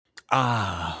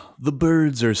Ah, the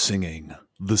birds are singing.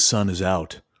 The sun is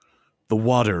out. The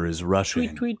water is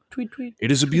rushing. Tweet, tweet, tweet, tweet.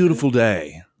 It is a beautiful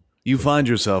day. You find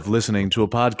yourself listening to a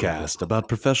podcast about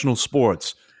professional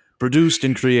sports, produced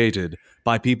and created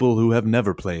by people who have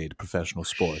never played professional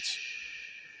sports.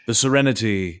 The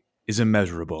serenity is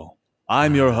immeasurable.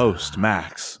 I'm your host,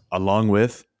 Max, along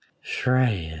with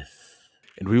Shreyas.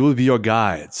 and we will be your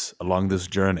guides along this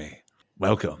journey.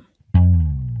 Welcome.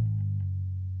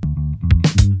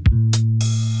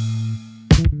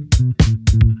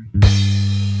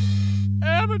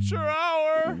 Amateur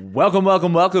hour.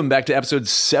 Welcome back to episode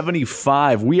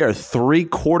 75. We are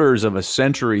 3/4 of a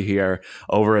century here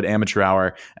over at Amateur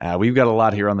Hour. We've got a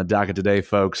lot here on the docket today,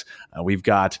 folks. We've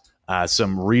got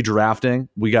some redrafting.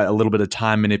 We got a little bit of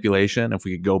time manipulation. If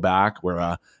we could go back,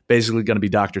 we're basically going to be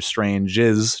Dr.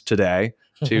 Strange's today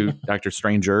to Dr.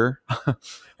 Stranger.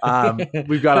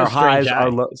 We've got our highs,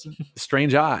 our lows.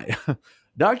 Strange Eye.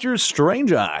 Dr.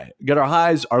 Strange Eye. Got our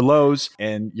highs, our lows,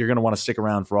 and you're going to want to stick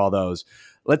around for all those.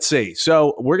 Let's see.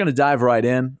 So we're going to dive right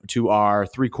in to our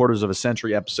 3/4 of a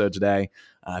century episode today.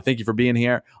 Thank you for being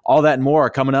here. All that and more are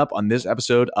coming up on this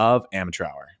episode of Amateur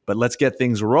Hour. But let's get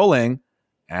things rolling,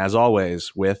 as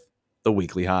always, with the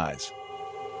weekly highs.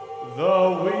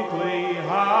 The weekly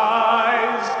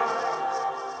highs.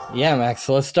 Yeah, Max.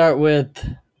 So let's start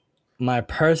with my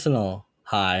personal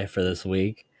high for this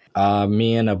week.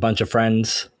 Me and a bunch of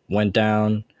friends went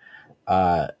down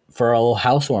for a little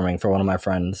housewarming for one of my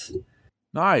friends.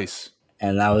 Nice.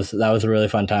 And that was a really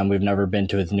fun time. We've never been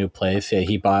to his new place. Yeah,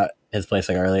 he bought his place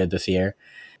like earlier this year.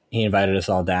 He invited us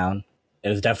all down. It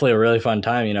was definitely a really fun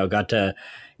time. You know, got to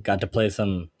play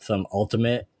some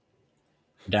Ultimate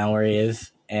down where he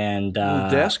is, and A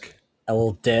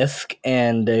little disc,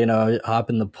 and hop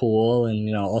in the pool,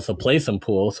 and also play some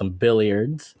pool, some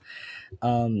billiards.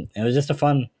 It was just a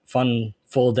fun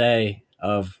full day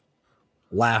of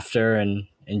laughter and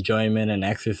enjoyment and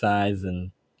exercise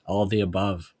and all of the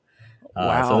above.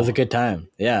 Wow. So it was a good time.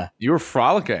 Yeah. You were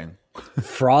frolicking.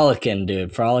 Frolicking,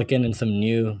 dude. Frolicking in some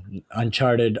new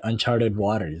uncharted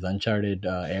waters, uncharted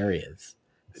areas.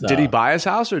 So, Did he buy his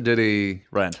house or did he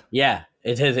rent? Yeah,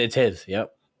 it's his.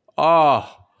 Yep.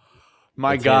 Oh,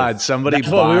 my It's God. his. Somebody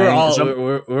That's what we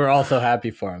buying. were all so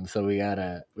happy for him. So we got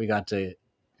to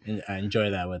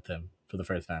enjoy that with him for the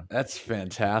first time. That's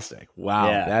fantastic. Wow.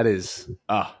 Yeah. That is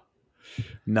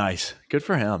nice. Good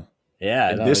for him.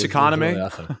 Yeah. In no, this it was economy? really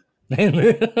awesome.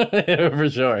 For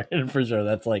sure.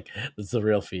 That's a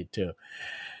real feat too.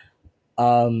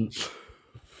 Now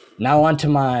on to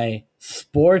my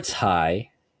sports high,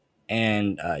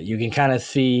 and you can kind of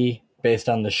see based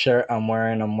on the shirt I'm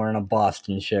wearing a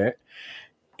Boston shirt,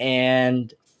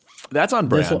 and That's on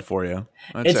brand for you.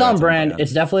 it's on brand.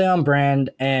 It's definitely on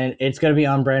brand, and it's going to be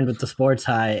on brand with the sports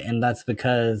high, and that's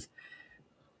because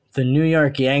the New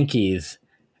York Yankees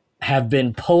have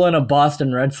been pulling a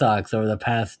Boston Red Sox over the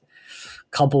past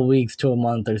couple weeks to a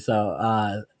month or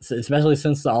so, especially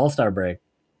since the All-Star break.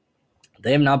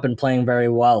 They have not been playing very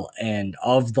well, and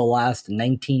of the last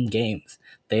 19 games,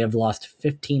 they have lost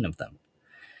 15 of them.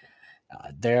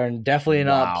 They're definitely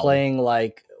not playing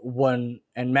like one.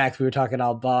 And Max, we were talking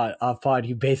off pod.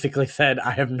 You basically said,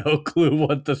 "I have no clue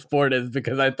what the sport is,"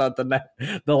 because I thought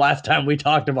the last time we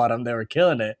talked about them, they were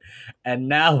killing it, and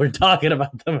now we're talking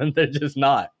about them and they're just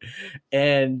not.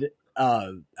 And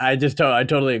I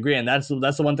totally agree. And that's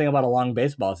the one thing about a long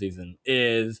baseball season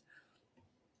is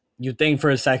you think for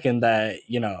a second that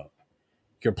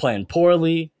you're playing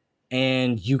poorly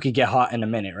and you could get hot in a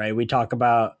minute, right? We talk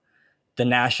about the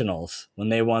Nationals when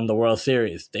they won the World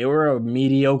Series. They were a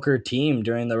mediocre team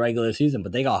during the regular season,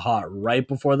 but they got hot right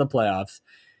before the playoffs,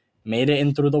 made it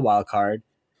in through the wild card,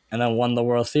 and then won the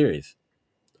World Series.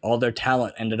 All their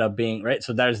talent ended up being right.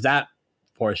 So there's that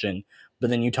portion. But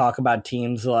then you talk about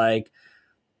teams like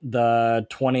the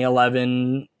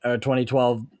 2011 or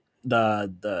 2012,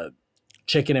 the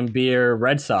chicken and beer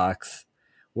Red Sox,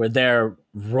 where they're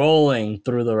rolling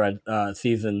through the red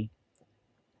season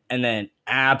and then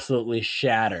absolutely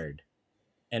shattered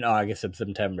in August and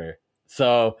September.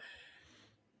 So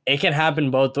it can happen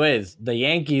both ways. The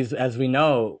Yankees, as we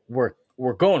know, were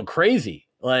going crazy.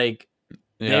 Like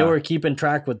they were keeping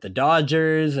track with the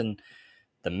Dodgers and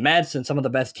the Mets and some of the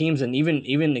best teams, and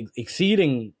even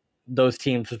exceeding those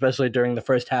teams, especially during the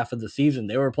first half of the season.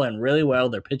 They were playing really well.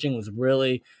 Their pitching was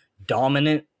really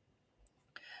dominant.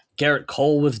 Garrett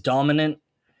Cole was dominant.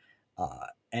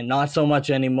 And not so much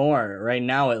anymore. Right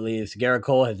now, at least, Garrett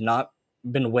Cole has not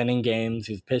been winning games.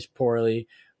 He's pitched poorly.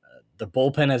 The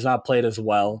bullpen has not played as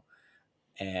well.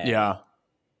 And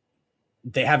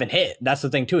they haven't hit. That's the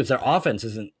thing, too, is their offense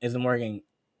isn't working.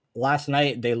 Last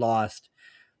night, they lost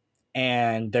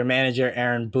and their manager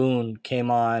Aaron Boone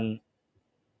came on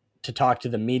to talk to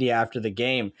the media after the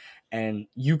game, and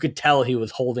you could tell he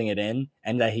was holding it in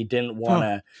and that he didn't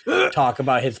want to talk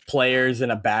about his players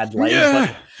in a bad light.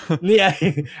 Yeah. But yeah,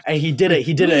 and he did it.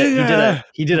 He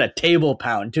did a table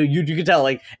pound too. You could tell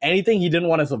like anything he didn't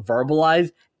want us to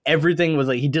verbalize. Everything was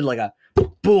like he did like a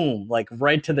boom, like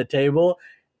right to the table.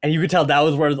 And you could tell that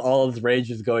was where all of his rage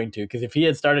was going to. Because if he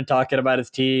had started talking about his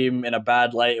team in a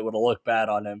bad light, it would have looked bad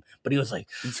on him. But he was like,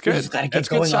 it's good. Just gotta get It's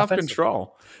going good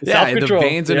self-control. Yeah, Self-control. the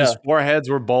veins in his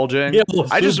foreheads were bulging. Yeah,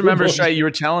 I just remember, Shrey, you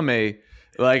were telling me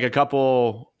like a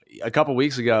couple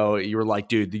weeks ago, you were like,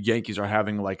 dude, the Yankees are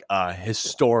having like a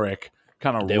historic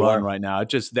kind of run right now. It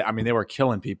just, I mean, they were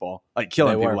killing people, like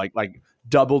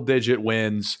double-digit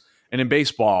wins. And in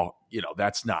baseball, you know,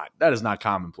 that is not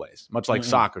commonplace. Much like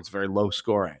soccer, it's very low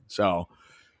scoring. So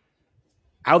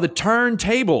how the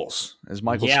turntables, as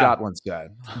Michael Scotland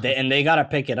said. They got to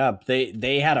pick it up.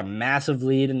 They had a massive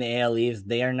lead in the AL East.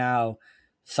 They are now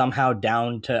somehow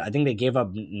down to, I think they gave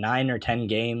up 9 or 10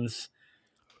 games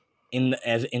in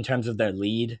terms of their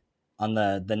lead on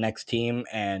the next team.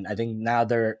 And I think now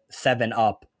they're 7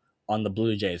 up on the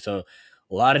Blue Jays. So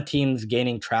a lot of teams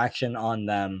gaining traction on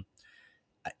them.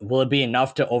 Will it be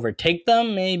enough to overtake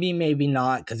them? Maybe, maybe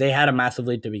not, because they had a massive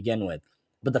lead to begin with.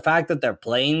 But the fact that they're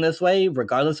playing this way,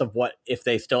 regardless of if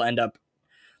they still end up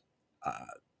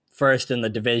first in the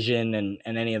division and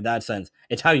any of that sense,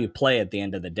 it's how you play at the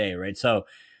end of the day, right? So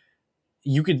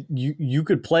you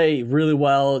could play really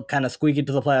well, kind of squeak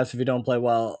into the playoffs if you don't play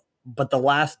well, but the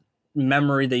last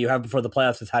memory that you have before the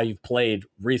playoffs is how you've played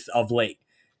of late.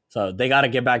 So they got to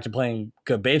get back to playing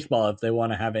good baseball if they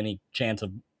want to have any chance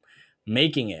of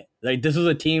making it. Like, this was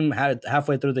a team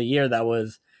halfway through the year that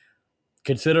was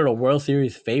considered a World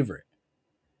Series favorite.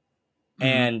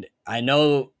 And I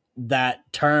know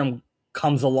that term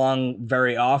comes along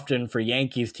very often for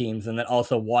Yankees teams and then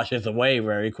also washes away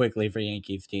very quickly for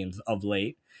Yankees teams of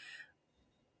late.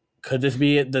 Could this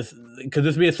be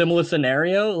a similar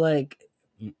scenario? Like,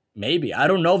 maybe. I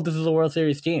don't know if this is a World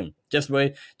Series team. Just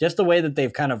the way that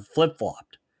they've kind of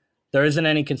flip-flopped. There isn't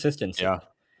any consistency. Yeah.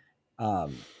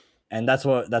 And that's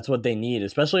what they need,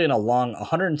 especially in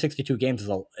 162 games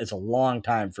is a long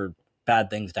time for bad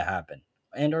things to happen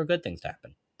or good things to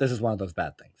happen. This is one of those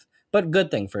bad things, but good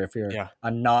thing if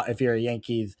you're a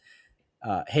Yankees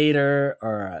hater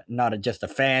or not just a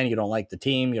fan. You don't like the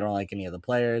team, you don't like any of the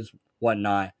players,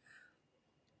 whatnot.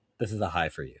 This is a high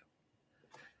for you.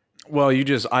 Well, you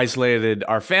just isolated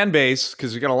our fan base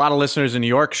because we got a lot of listeners in New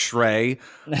York, Shrey.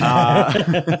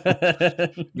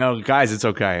 No, guys, it's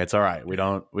okay. It's all right. We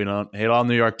don't hate all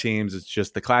New York teams. It's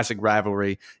just the classic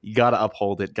rivalry. You got to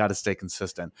uphold it. Got to stay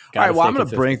consistent. All right, well, I'm going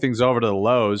to bring things over to the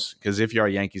lows because if you're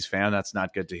a Yankees fan, that's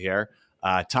not good to hear.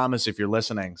 Thomas, if you're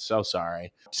listening, so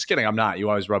sorry. Just kidding. I'm not. You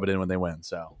always rub it in when they win.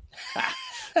 So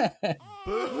the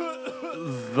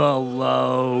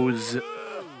lows.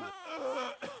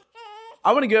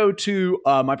 I want to go to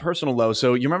my personal low.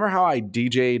 So you remember how I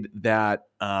DJ'd that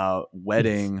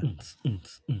wedding?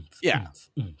 Yeah,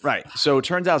 right. So it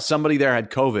turns out somebody there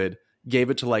had COVID, gave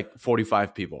it to like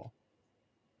 45 people.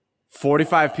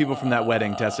 45 people from that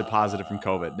wedding tested positive from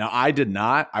COVID. Now, I did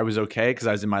not. I was okay because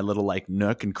I was in my little like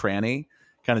nook and cranny,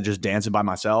 kind of just dancing by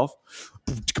myself.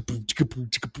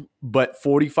 But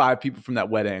 45 people from that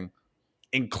wedding,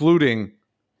 including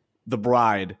the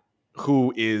bride,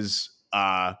 who is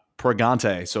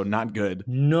Pregante, so not good.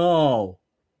 No.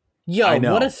 Yo,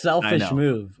 what a selfish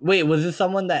move. Wait, was this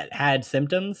someone that had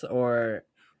symptoms or?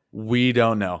 We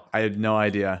don't know. I have no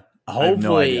idea.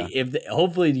 Hopefully,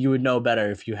 hopefully you would know better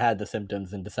if you had the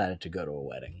symptoms and decided to go to a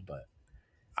wedding, but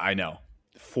I know.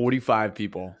 45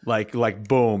 people, like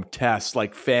boom, tests,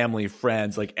 like family,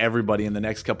 friends, like everybody in the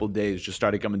next couple of days just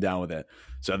started coming down with it.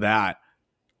 So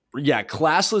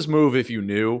classless move if you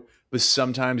knew. But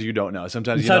sometimes you don't know.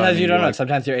 Sometimes you don't know. Like,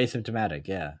 sometimes you're asymptomatic.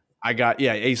 Yeah.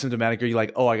 Asymptomatic. Or you're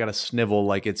like, oh, I got to snivel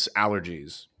like it's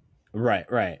allergies. Right.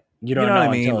 You don't know what I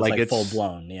mean? Until it's full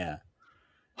blown. Yeah.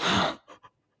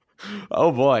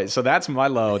 Oh boy. So that's my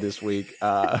low this week.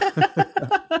 My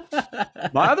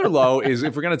other low is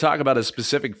if we're going to talk about a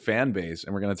specific fan base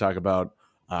and we're going to talk about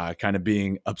kind of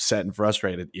being upset and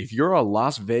frustrated. If you're a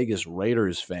Las Vegas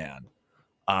Raiders fan,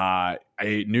 a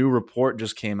new report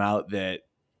just came out that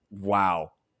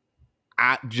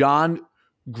John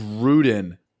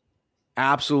Gruden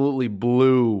absolutely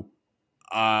blew.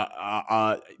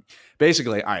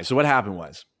 Basically, all right. So what happened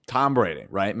was Tom Brady,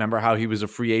 right? Remember how he was a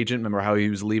free agent? Remember how he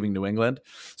was leaving New England?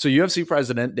 So UFC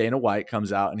president Dana White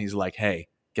comes out and he's like, "Hey,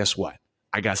 guess what?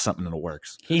 I got something in the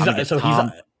works."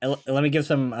 Let me give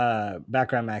some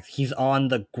background, Max. He's on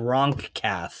the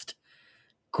Gronkcast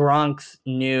Gronk's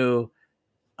new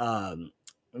like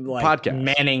podcast.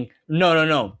 Manning.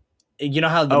 No. You know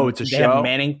how it's a they show? have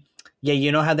Manning? Yeah,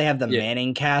 you know how they have the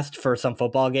Manning cast for some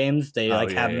football games? They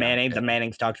have Manning, the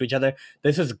Mannings talk to each other.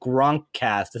 This is Gronk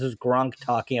cast. This is Gronk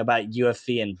talking about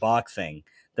UFC and boxing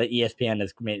that ESPN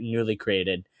has newly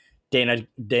created.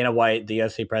 Dana White, the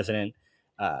UFC president,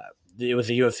 it was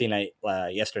a UFC night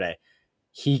yesterday.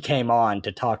 He came on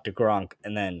to talk to Gronk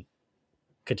and then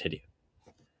continue.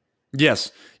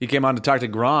 Yes, he came on to talk to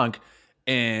Gronk,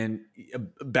 and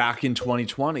back in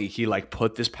 2020, he like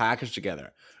put this package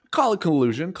together. Call it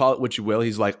collusion, call it what you will.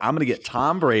 He's like, I'm going to get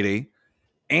Tom Brady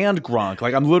and Gronk.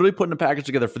 Like, I'm literally putting a package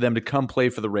together for them to come play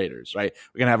for the Raiders, right?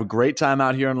 We're going to have a great time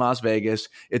out here in Las Vegas.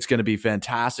 It's going to be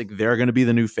fantastic. They're going to be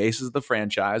the new faces of the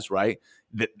franchise, right?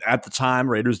 At the time,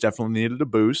 Raiders definitely needed a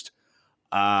boost.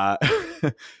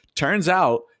 Turns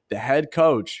out the head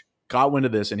coach got wind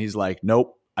of this, and he's like,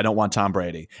 nope, I don't want Tom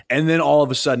Brady. And then all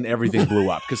of a sudden, everything blew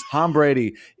up because Tom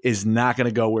Brady is not going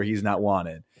to go where he's not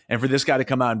wanted. And for this guy to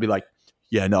come out and be like,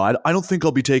 yeah, no, I don't think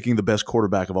I'll be taking the best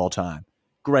quarterback of all time.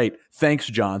 Great. Thanks,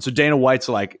 John. So Dana White's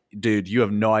like, dude, you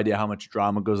have no idea how much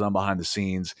drama goes on behind the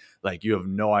scenes. Like, you have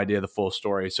no idea the full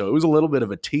story. So it was a little bit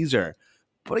of a teaser.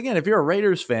 But again, if you're a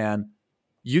Raiders fan,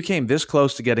 you came this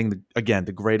close to getting,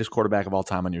 the greatest quarterback of all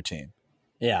time on your team.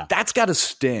 Yeah. That's got to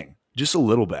sting just a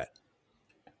little bit.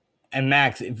 And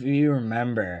Max, if you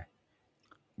remember,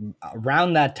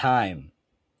 around that time,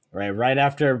 right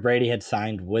after Brady had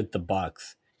signed with the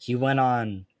Bucs, he went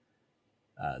on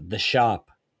The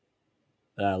Shop,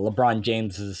 LeBron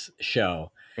James's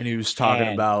show. And he was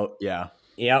talking about,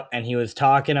 Yep, and he was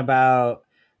talking about,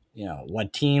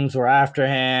 what teams were after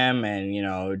him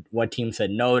and, what teams said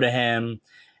no to him.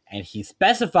 And he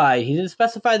didn't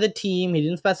specify the team. He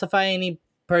didn't specify any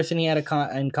person he had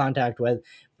in contact with.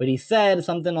 But he said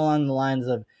something along the lines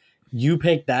of, you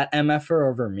picked that MFer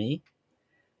over me?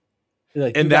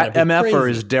 Like, and that MFer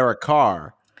is Derek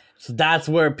Carr. So that's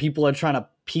where people are trying to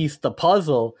piece the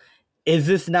puzzle. Is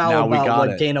this now about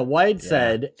what Dana White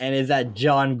said? And is that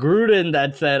John Gruden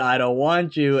that said, I don't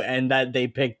want you, and that they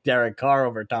picked Derek Carr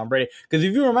over Tom Brady? Because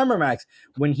if you remember, Max,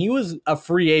 when he was a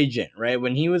free agent, right?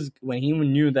 When he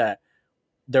knew that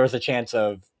there was a chance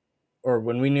of, or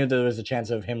when we knew there was a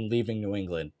chance of him leaving New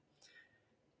England,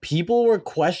 teams were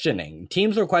questioning,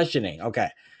 okay,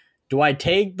 do I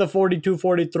take the 42,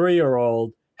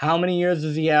 43-year-old? How many years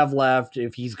does he have left?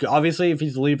 If he's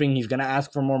leaving, he's going to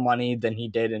ask for more money than he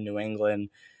did in New England,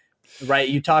 right?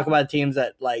 You talk about teams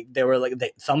that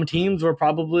some teams were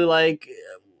probably like,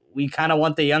 we kind of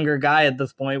want the younger guy at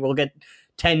this point. We'll get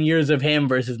 10 years of him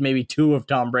versus maybe 2 of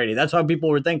Tom Brady. That's how people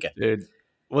were thinking. Dude.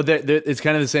 Well, it's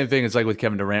kind of the same thing. It's like with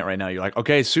Kevin Durant right now. You're like,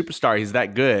 okay, superstar, he's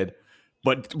that good.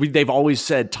 But they've always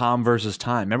said Tom versus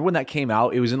time. Remember when that came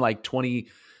out? It was in like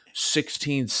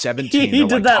 2016, 17. He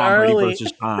did that Tom early. Brady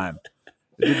versus time.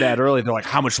 They did that early. They're like,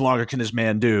 how much longer can this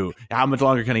man do? How much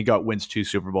longer can he go? Wins 2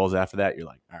 Super Bowls after that. You're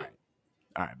like,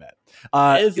 all right, bet.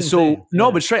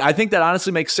 But straight, I think that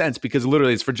honestly makes sense because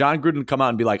literally it's for John Gruden to come out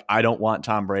and be like, I don't want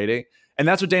Tom Brady. And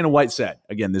that's what Dana White said.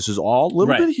 Again, this is all a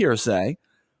little bit of hearsay,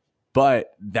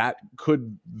 but that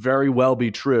could very well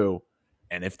be true.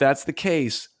 And if that's the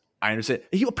case, I understand.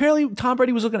 Apparently Tom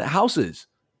Brady was looking at houses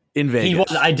in Vegas.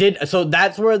 So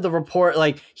that's where the report,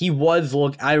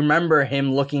 I remember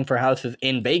him looking for houses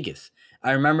in Vegas.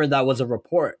 I remember that was a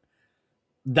report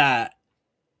that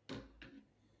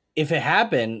if it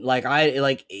happened,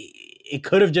 it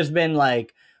could have just been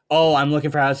like, oh, I'm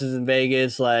looking for houses in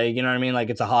Vegas. Like, you know what I mean? Like,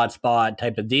 it's a hot spot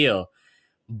type of deal.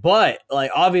 But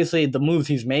obviously the moves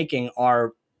he's making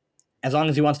are, as long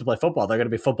as he wants to play football, they're going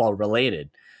to be football related.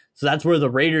 So that's where the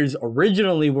Raiders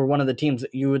originally were one of the teams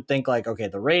that you would think okay,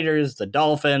 the Raiders, the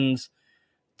Dolphins,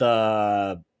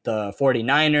 the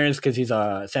 49ers, because he's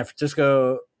a San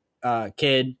Francisco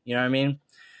kid, you know what I mean?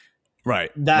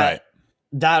 Right. That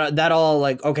all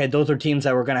okay, those are teams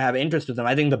that were going to have interest with them.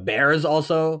 I think the Bears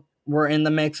also were in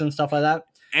the mix and stuff like that.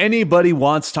 Anybody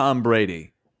wants Tom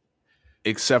Brady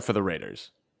except for the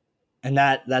Raiders. And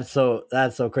that's so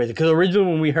crazy. Because originally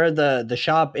when we heard the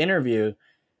Shop interview,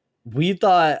 we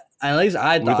thought, at least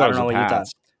I thought, I don't know what you thought.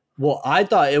 Well, I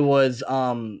thought it was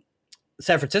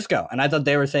San Francisco, and I thought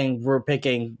they were saying we're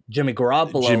picking Jimmy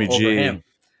Garoppolo over him.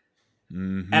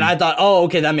 Mm-hmm. And I thought, oh,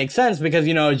 okay, that makes sense because,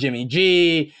 Jimmy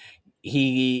G,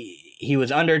 he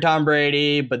was under Tom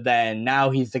Brady, but then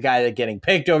now he's the guy that's getting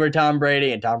picked over Tom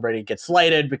Brady, and Tom Brady gets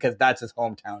slighted because that's his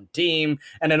hometown team,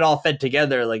 and it all fit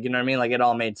together, you know what I mean? It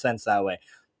all made sense that way.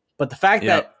 But the fact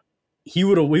that he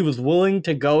was willing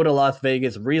to go to Las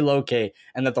Vegas, relocate,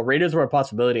 and that the Raiders were a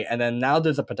possibility, and then now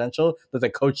there's a potential that the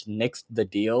coach nixed the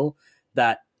deal,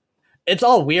 that it's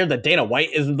all weird that Dana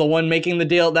White isn't the one making the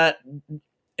deal.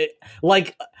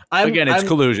 It's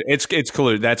collusion. It's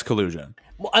collusion. That's collusion.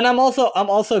 And I'm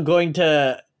also going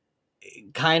to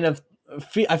kind of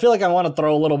I feel like I want to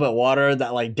throw a little bit of water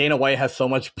that like Dana White has so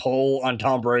much pull on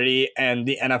Tom Brady and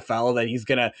the NFL that he's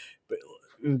gonna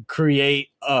create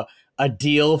a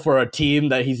deal for a team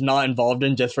that he's not involved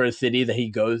in just for a city that he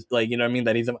goes, like, you know what I mean,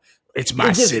 that it's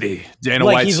my city. Dana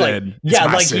White said,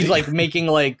 he's like making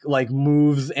like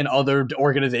moves in other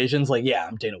organizations. Like, yeah,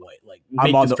 I'm Dana White. Like,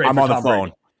 I'm on the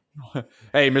phone.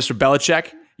 Hey, Mr.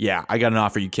 Belichick. Yeah, I got an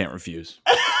offer you can't refuse.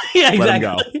 Yeah,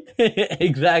 exactly.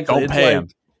 Exactly. Don't pay him.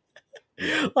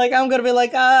 Like, I'm gonna be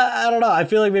like, I don't know. I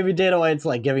feel like maybe Dana White's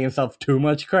like giving himself too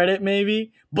much credit,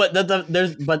 maybe. But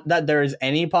that there is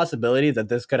any possibility that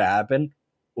this could happen.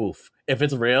 Oof. If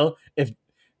it's real, if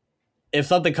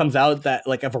something comes out that,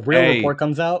 like, if a real report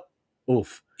comes out,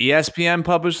 oof. ESPN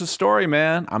published the story,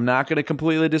 man. I'm not going to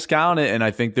completely discount it, and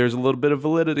I think there's a little bit of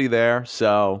validity there.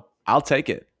 So I'll take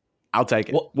it. We'll take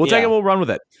it. We'll run with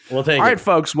it. We'll take it. All right,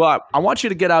 folks. Well, I want you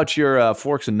to get out your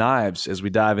forks and knives as we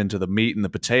dive into the meat and the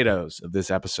potatoes of this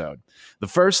episode. The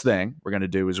first thing we're going to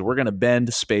do is we're going to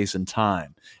bend space and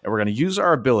time, and we're going to use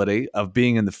our ability of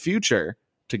being in the future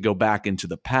to go back into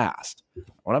the past.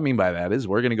 What I mean by that is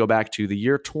we're going to go back to the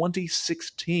year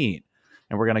 2016,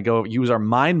 and we're going to go use our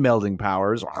mind melding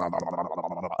powers, and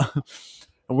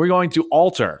we're going to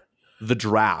alter the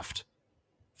draft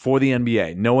for the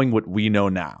NBA, knowing what we know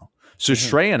now. So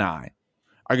Shrey and I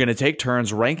are going to take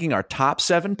turns ranking our top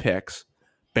 7 picks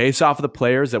based off of the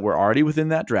players that were already within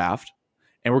that draft,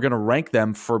 and we're going to rank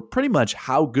them for pretty much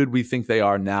how good we think they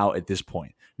are now at this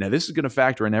point. Now, this is going to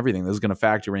factor in everything. This is going to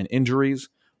factor in injuries,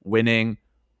 winning,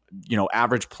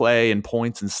 average play and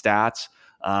points and stats,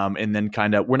 and then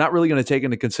we're not really going to take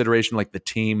into consideration like the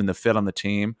team and the fit on the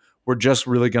team. We're just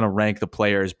really going to rank the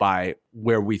players by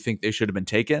where we think they should have been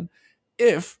taken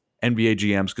if NBA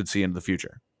GMs could see into the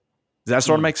future. Does that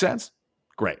sort of make sense?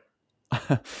 Great.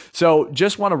 So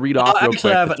just want to read off real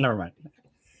quick. Never mind.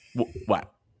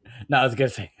 What? No, I was gonna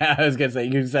say.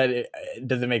 You said,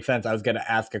 does it make sense? I was gonna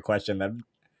ask a question that.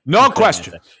 No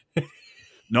question.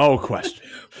 No question.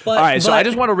 All right, so I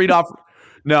just want to read off.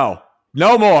 No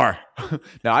more.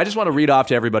 Now, I just want to read off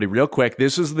to everybody real quick.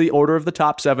 This is the order of the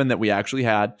top 7 that we actually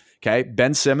had. Okay,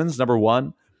 Ben Simmons, number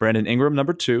 1. Brandon Ingram,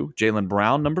 number 2. Jaylen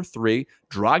Brown, number 3.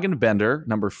 Dragan Bender,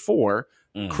 number 4.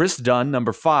 Chris Dunn,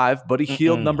 number 5. Buddy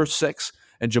Hield, number 6.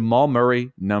 And Jamal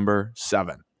Murray, number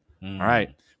 7. All right.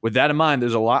 With that in mind,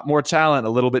 there's a lot more talent a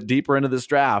little bit deeper into this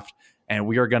draft, and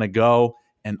we are going to go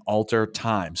and alter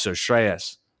time. So,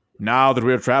 Shreyas, now that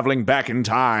we're traveling back in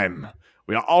time,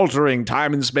 we are altering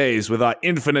time and space with our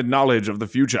infinite knowledge of the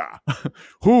future.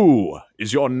 Who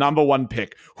is your number 1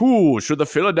 pick? Who should the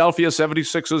Philadelphia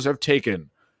 76ers have taken?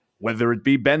 Whether it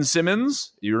be Ben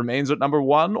Simmons, he remains at number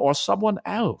 1, or someone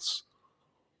else.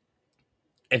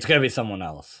 It's going to be someone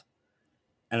else.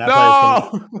 And that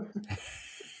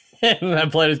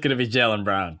player is going to be Jaylen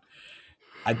Brown.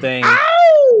 I think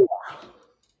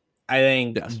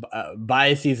yes.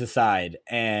 Biases aside,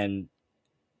 and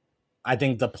I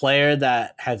think the player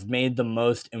that has made the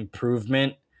most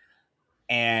improvement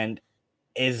and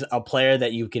is a player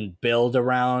that you can build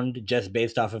around just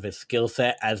based off of his skill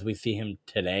set as we see him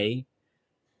today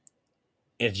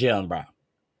is Jaylen Brown.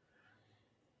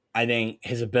 I think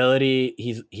his ability,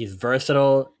 he's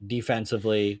versatile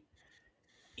defensively,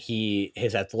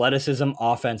 his athleticism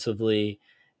offensively,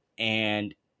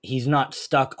 and he's not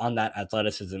stuck on that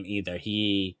athleticism either.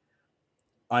 He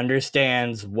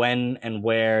understands when and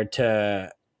where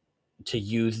to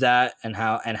use that and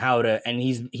how to, and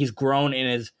he's grown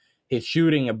in his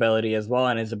shooting ability as well,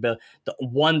 and his ability. The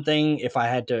one thing, if I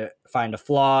had to find a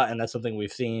flaw, and that's something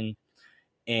we've seen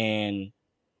in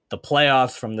the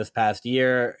playoffs from this past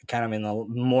year, kind of in the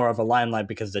more of a limelight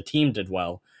because the team did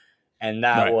well, and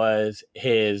that was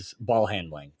his ball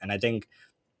handling. And I think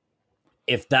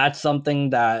if that's like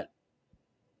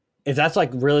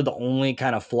really the only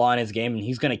kind of flaw in his game, and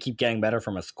he's going to keep getting better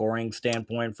from a scoring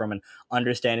standpoint, from an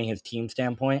understanding his team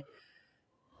standpoint,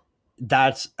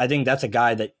 I think that's a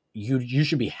guy that you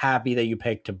should be happy that you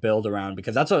picked to build around,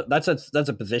 because that's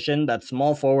a position, that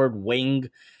small forward wing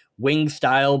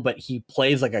style, but he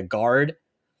plays like a guard.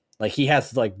 Like, he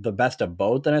has like the best of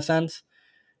both in a sense.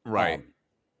 Right.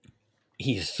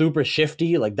 He's super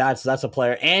shifty. Like, that's a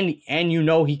player, and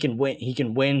he can win.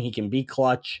 He can be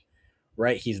clutch.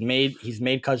 Right. He's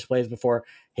made clutch plays before.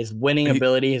 His winning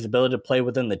ability, his ability to play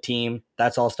within the team,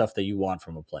 that's all stuff that you want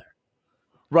from a player.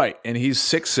 Right, and he's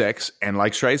 6'6", and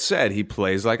like Shrey said, he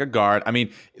plays like a guard. I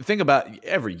mean, think about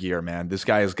every year, man. This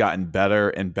guy has gotten better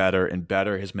and better and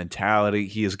better. His mentality,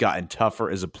 he has gotten tougher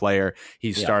as a player.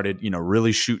 He started,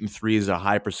 really shooting threes at a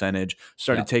high percentage,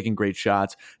 started taking great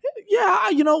shots. Yeah,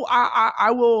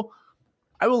 I will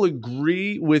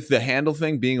agree with the handle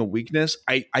thing being a weakness.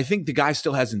 I think the guy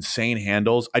still has insane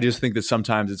handles. I just think that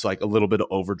sometimes it's like a little bit of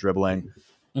over dribbling.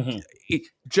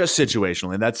 Just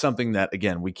situationally. And that's something that,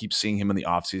 again, we keep seeing him in the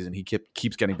offseason. He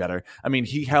keeps getting better. I mean,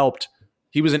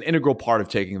 he was an integral part of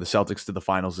taking the Celtics to the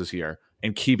finals this year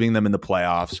and keeping them in the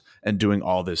playoffs and doing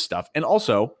all this stuff. And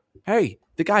also, hey,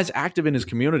 the guy's active in his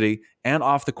community and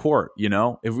off the court.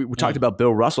 If we talked about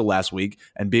Bill Russell last week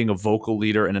and being a vocal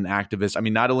leader and an activist. I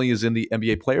mean, not only is in the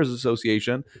NBA Players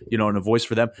Association, and a voice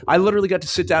for them. I literally got to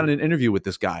sit down in an interview with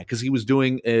this guy because he was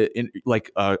doing a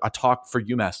talk for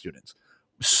UMass students.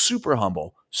 Super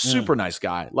humble, super nice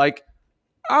guy.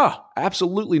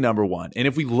 Absolutely number one. And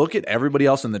if we look at everybody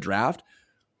else in the draft,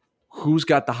 who's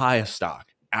got the highest stock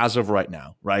as of right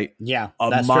now, right? Yeah,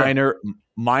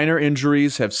 minor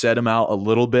injuries have set him out a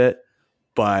little bit,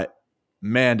 but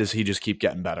man, does he just keep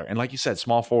getting better. And like you said,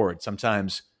 small forward,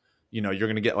 sometimes, you're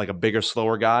going to get like a bigger,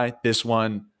 slower guy. This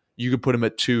one, you could put him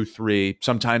at 2, 3,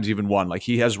 sometimes even 1. Like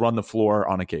he has run the floor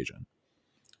on occasion.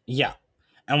 Yeah.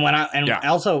 And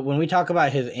also when we talk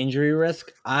about his injury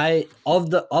risk,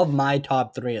 of my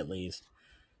top 3 at least,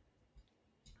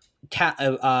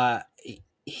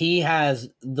 he has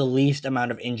the least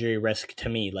amount of injury risk to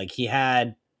me. Like he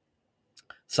had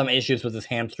some issues with his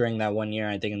hamstring that one year,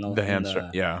 I think in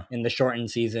the shortened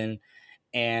season,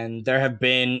 and there have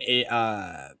been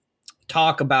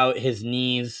talk about his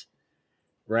knees,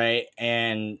 right,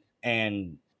 and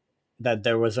that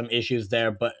there was some issues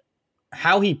there, but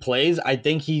how he plays, I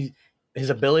think his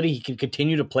ability, he can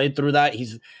continue to play through that.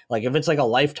 He's like, if it's like a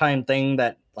lifetime thing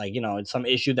that it's some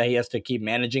issue that he has to keep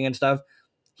managing and stuff,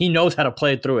 he knows how to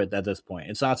play through it at this point.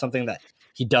 It's not something that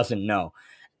he doesn't know.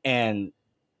 And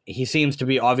he seems to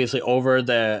be obviously over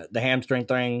the hamstring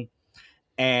thing.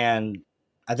 And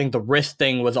I think the wrist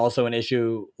thing was also an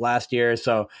issue last year.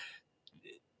 So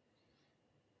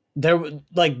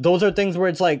those are things where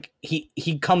it's like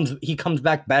he comes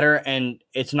back better, and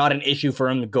it's not an issue for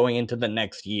him going into the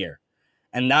next year.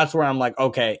 And that's where I'm like,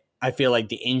 okay, I feel like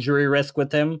the injury risk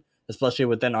with him, especially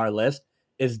within our list,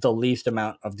 is the least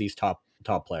amount of these top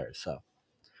players. So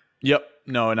yep,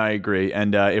 no, and I agree.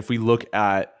 And if we look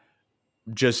at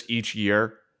just each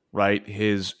year, right,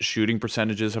 his shooting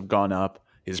percentages have gone up,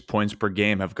 his points per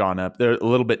game have gone up. They're a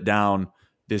little bit down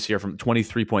this year from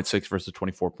 23.6 versus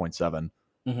 24.7.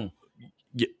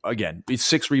 Again, it's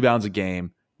 6 rebounds a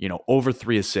game, over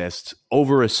 3 assists,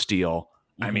 over a steal.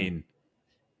 I mean,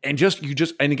 and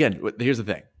again, here's the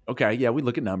thing. Okay, yeah, we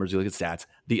look at numbers, we look at stats,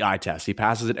 the eye test. He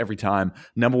passes it every time.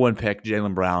 Number 1 pick,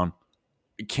 Jaylen Brown.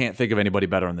 Can't think of anybody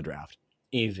better in the draft.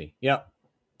 Easy. Yep.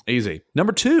 Easy.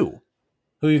 Number 2.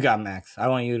 Who you got, Max? I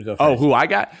want you to go first. Oh, who I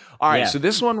got? All right, so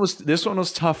this one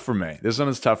was tough for me.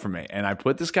 And I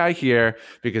put this guy here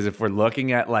because if we're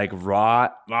looking at like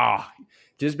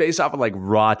just based off of like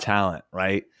raw talent,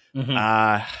 right?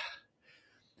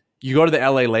 You go to the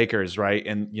LA Lakers, right?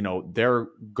 And their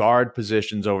guard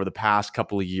positions over the past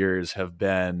couple of years have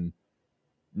been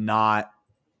not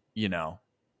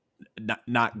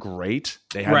great.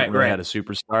 They haven't really had a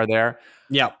superstar there.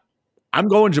 Yeah. I'm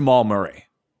going Jamal Murray.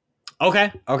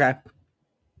 Okay.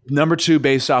 Number 2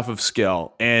 based off of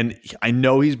skill. And I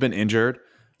know he's been injured,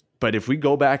 but if we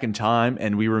go back in time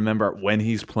and we remember when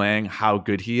he's playing, how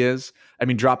good he is. I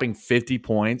mean, dropping 50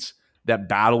 points, that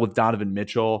battle with Donovan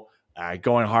Mitchell,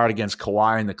 going hard against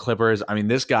Kawhi and the Clippers. I mean,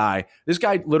 this guy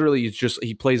literally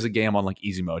he plays the game on like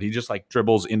easy mode. He just like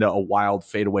dribbles into a wild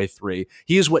fadeaway 3.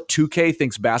 He is what 2K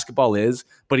thinks basketball is,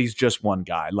 but he's just one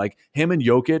guy. Like him and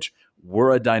Jokic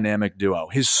were a dynamic duo.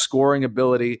 His scoring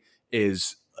ability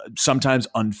is sometimes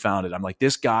unfounded. I'm like,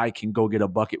 this guy can go get a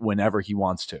bucket whenever he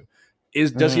wants to.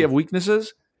 Does he have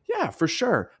weaknesses? Yeah, for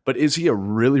sure. But is he a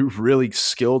really, really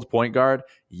skilled point guard?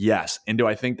 Yes. And do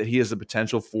I think that he has the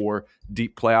potential for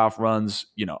deep playoff runs?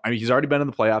 I mean, he's already been in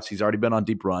the playoffs. He's already been on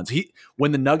deep runs.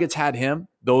 When the Nuggets had him,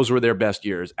 those were their best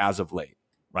years as of late,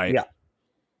 right? Yeah.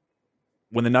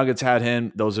 When the Nuggets had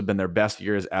him, those have been their best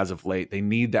years as of late. They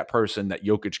need that person that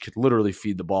Jokic could literally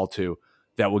feed the ball to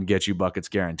that will get you buckets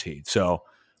guaranteed. So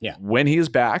when he is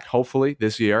back, hopefully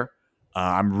this year,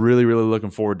 I'm really, really looking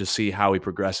forward to see how he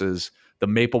progresses. The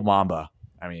Maple Mamba.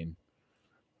 I mean,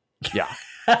 yeah.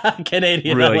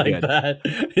 Canadian, really I like good. That.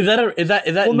 Is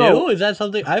that new? No. Is that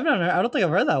something I don't think I've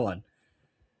heard that one.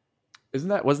 Wasn't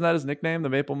that his nickname, the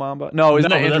Maple Mamba? No, isn't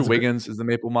that Andrew Wiggins is the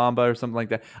Maple Mamba or something like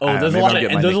that? Oh, there's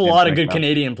a lot of good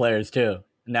Canadian players too.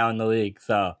 now in the league.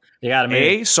 So you got to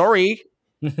move. Sorry.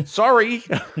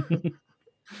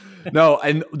 No,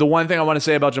 and the one thing I want to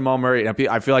say about Jamal Murray,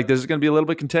 I feel like this is going to be a little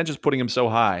bit contentious putting him so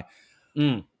high.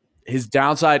 His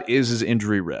downside is his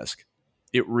injury risk.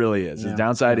 It really is. His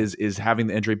downside is having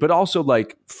the injury, but also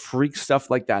like freak stuff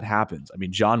like that happens. I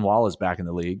mean, John Wall is back in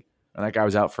the league, and that guy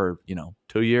was out for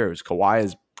 2 years. Kawhi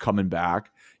is coming back.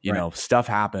 Stuff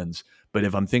happens. But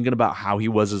if I'm thinking about how he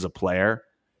was as a player,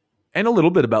 and a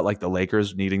little bit about like the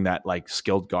Lakers needing that like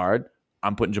skilled guard,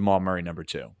 I'm putting Jamal Murray number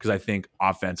 2 because I think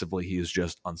offensively he is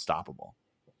just unstoppable.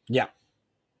 Yeah.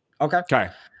 Okay.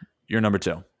 You're number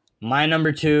 2. My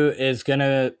number 2 is going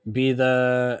to be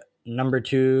the number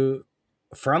 2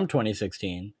 from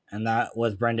 2016, and that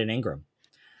was Brandon Ingram.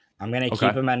 I'm going to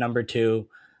keep him at number 2.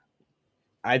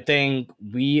 I think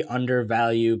we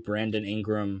undervalue Brandon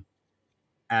Ingram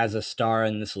as a star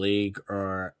in this league,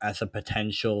 or as a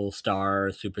potential star,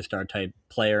 superstar type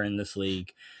player in this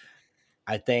league.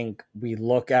 I think we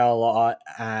look at a lot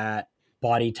at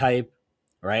body type,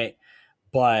 right?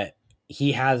 But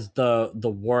he has the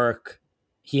work.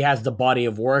 He has the body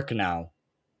of work now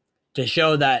to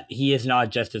show that he is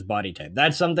not just his body type.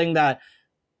 That's something that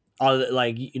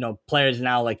players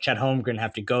now like Chet Holmgren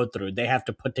have to go through. They have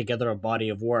to put together a body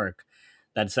of work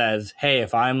that says, hey,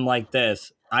 if I'm like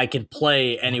this, I can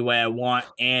play any way I want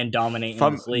and dominate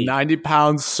in this league. 90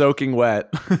 pounds soaking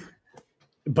wet.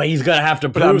 But he's going to have to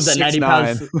prove that 90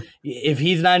 pounds. If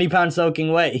he's 90 pounds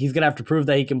soaking wet, he's going to have to prove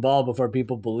that he can ball before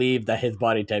people believe that his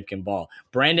body type can ball.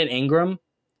 Brandon Ingram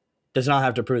does not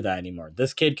have to prove that anymore.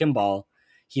 This kid can ball.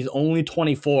 He's only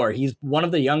 24. He's one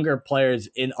of the younger players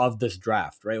of this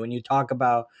draft, right? When you talk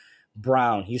about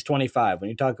Brown, he's 25. When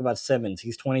you talk about Simmons,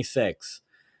 he's 26.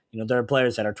 There are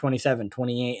players that are 27,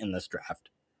 28 in this draft.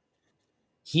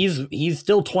 He's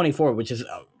still 24, which is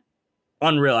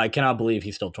unreal. I cannot believe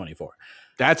he's still 24.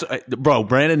 That's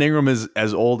Brandon Ingram is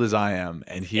as old as I am,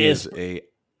 and he is insane.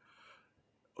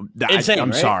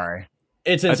 I'm right? sorry,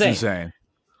 it's insane. That's insane.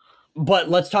 But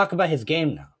let's talk about his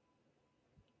game now.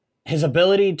 His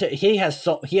ability to he has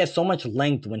so much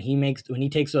length when he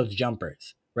takes those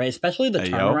jumpers, right? Especially the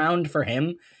turnaround for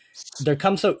him. They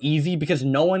come so easy because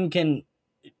no one can,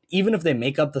 even if they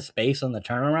make up the space on the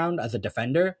turnaround as a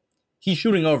defender, he's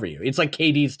shooting over you. It's like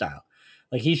KD style.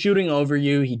 Like, he's shooting over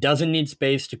you. He doesn't need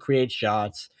space to create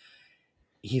shots.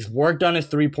 He's worked on his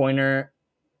three-pointer.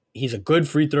 He's a good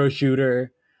free throw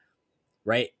shooter,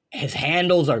 right? His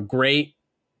handles are great.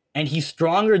 And he's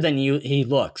stronger than he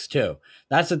looks, too.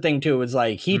 That's the thing, too, is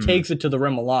like he takes it to the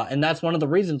rim a lot. And that's one of the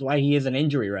reasons why he is an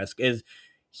injury risk, is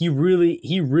he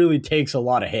really takes a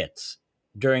lot of hits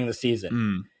during the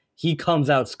season. He comes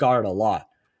out scarred a lot.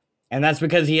 And that's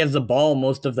because he has the ball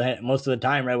most of the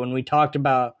time, right? When you talk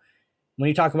about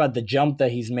the jump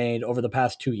that he's made over the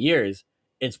past 2 years,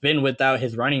 it's been without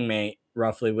his running mate,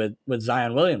 roughly, with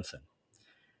Zion Williamson,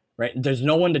 right? There's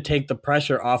no one to take the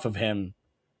pressure off of him,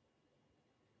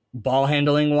 ball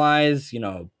handling wise,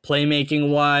 playmaking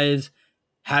wise,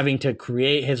 having to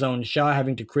create his own shot,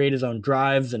 having to create his own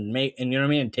drives and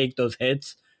take those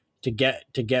hits to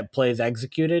get plays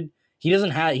executed. He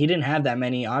didn't have that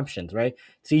many options, right?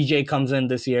 CJ comes in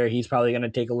this year. He's probably going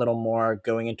to take a little more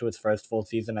going into his first full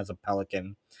season as a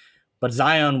Pelican, but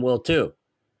Zion will too.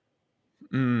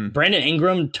 Brandon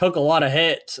Ingram took a lot of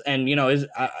hits, and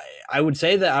I would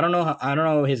say that I don't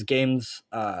know his games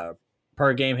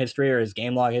per game history or his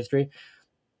game log history,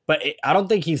 but I don't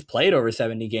think he's played over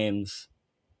 70 games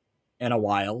in a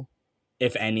while,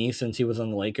 if any, since he was on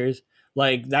the Lakers.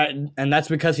 Like that, and that's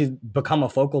because he's become a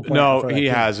focal point. No, he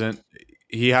hasn't.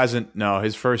 He hasn't. No,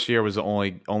 his first year was the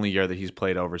only year that he's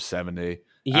played over 70.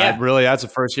 Yeah, really, that's the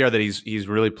first year that he's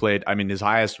really played. I mean, his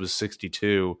highest was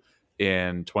 62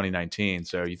 in 2019.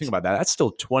 So you think about that. That's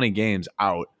still 20 games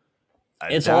out.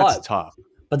 It's a lot. Tough.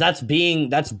 But that's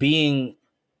being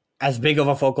as big of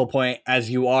a focal point as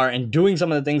you are, and doing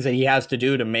some of the things that he has to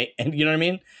do to make. And you know what I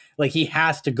mean? Like, he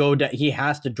has to go. He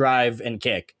has to drive and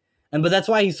kick. But that's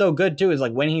why he's so good too, is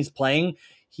like when he's playing,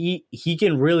 he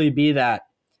can really be that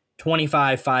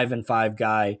 25, 5-5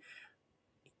 guy.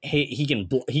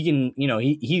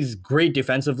 He's great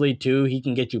defensively too. He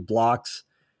can get you blocks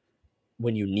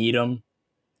when you need him.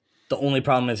 The only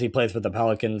problem is he plays for the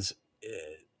Pelicans.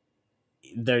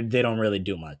 They don't really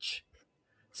do much.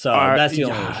 So that's the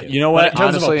only issue. You know what? But in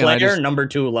terms Honestly, of a player, number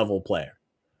 2 level player.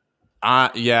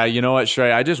 Yeah, you know what,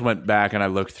 Shrey? I just went back and I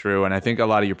looked through, and I think a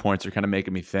lot of your points are kind of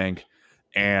making me think.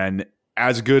 And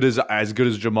as good as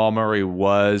Jamal Murray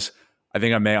was, I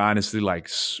think I may honestly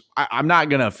I'm not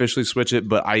gonna officially switch it,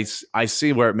 but I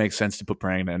see where it makes sense to put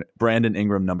Brandon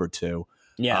Ingram number 2.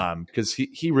 Yeah. Because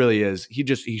he really is.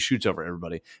 He shoots over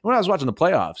everybody. When I was watching the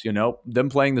playoffs, them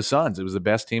playing the Suns, it was the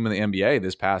best team in the NBA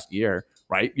this past year,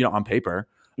 right? On paper.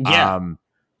 Yeah.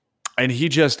 And he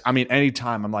just,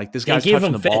 anytime I'm like, this They guy's gave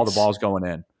touching him the ball, fits. the ball's going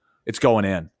in. It's going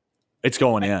in. It's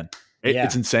going in.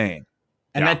 It's insane.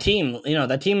 And that team,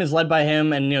 that team is led by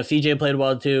him, and CJ played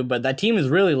well too, but that team is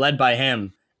really led by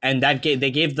him, and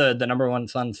they gave the number one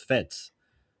Suns fits.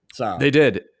 So they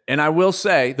did. And I will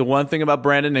say the one thing about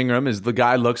Brandon Ingram is the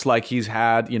guy looks like he's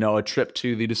had, a trip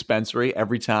to the dispensary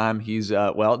every time he's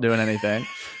doing anything.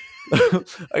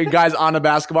 Guys on a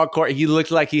basketball court, he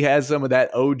looks like he has some of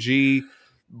that OG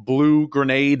blue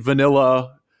grenade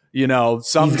vanilla,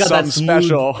 something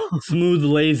special. Smooth,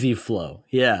 lazy flow.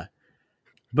 Yeah.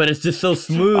 But it's just so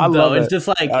smooth, I though. love It's it. just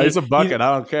like He's a bucket.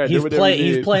 I don't care. He's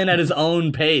playing at his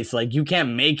own pace. Like you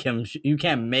can't make him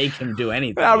do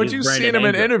anything. Yeah, but you've seen him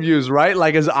in interviews, right?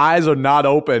 Like his eyes are not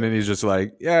open, and he's just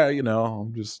like, yeah,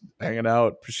 I'm just hanging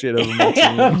out, appreciative of my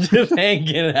team. I'm just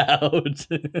hanging out.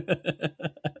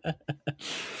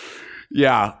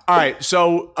 Yeah. All right.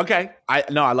 So okay, I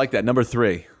like that. Number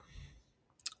 3.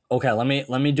 Okay, let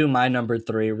me do my number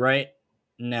 3 right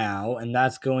now, and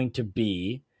that's going to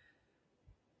be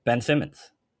Ben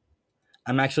Simmons.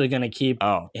 I'm actually going to keep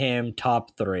him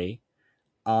top 3.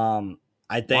 I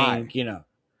think,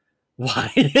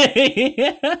 why?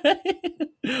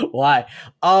 Why?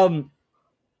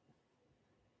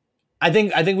 I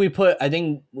think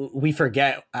we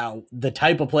forget the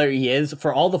type of player he is.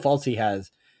 For all the faults he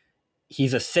has,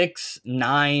 he's a 6'9",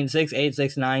 6'8",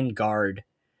 6'9" guard.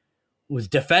 Was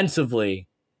defensively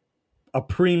a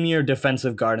premier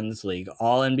defensive guard in this league.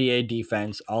 All NBA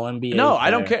defense, all NBA. No, player. I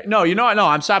don't care. No,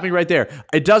 I'm stopping right there.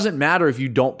 It doesn't matter if you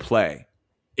don't play.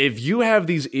 If you have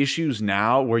these issues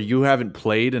now where you haven't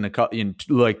played in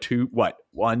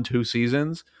 2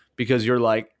 seasons because you're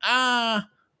like,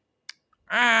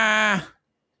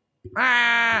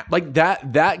 like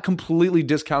that completely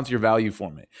discounts your value for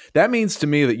me. That means to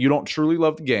me that you don't truly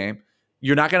love the game.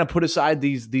 You're not going to put aside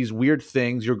these weird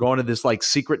things. You're going to this like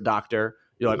secret doctor.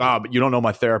 You're like, but you don't know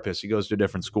my therapist. He goes to a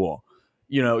different school.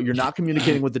 You're not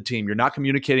communicating with the team. You're not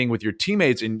communicating with your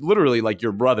teammates and literally like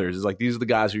your brothers. It's like, these are the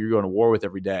guys who you're going to war with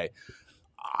every day.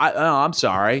 I'm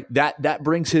sorry. That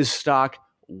brings his stock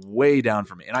way down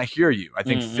for me. And I hear you. I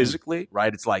think physically,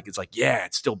 right? It's like, yeah,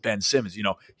 it's still Ben Simmons.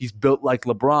 He's built like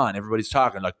LeBron. Everybody's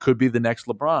talking like could be the next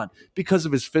LeBron because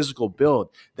of his physical build.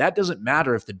 That doesn't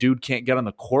matter if the dude can't get on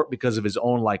the court because of his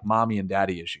own like mommy and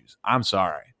daddy issues. I'm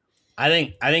sorry. I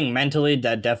think mentally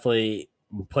that definitely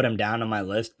put him down on my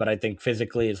list, but I think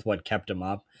physically is what kept him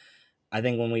up. I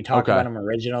think when we talked about him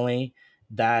originally,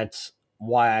 that's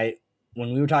why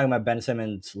when we were talking about Ben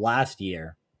Simmons last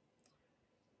year,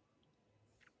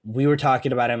 we were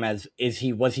talking about him as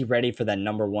was he ready for that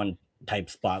number 1 type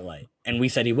spotlight? And we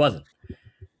said he wasn't,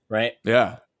 right?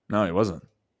 Yeah. No, he wasn't.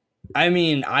 I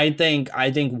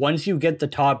think once you get the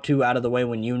top 2 out of the way,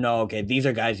 when okay, these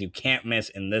are guys you can't miss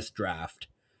in this draft,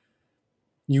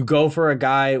 you go for a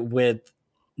guy with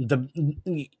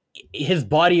his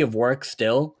body of work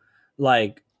still,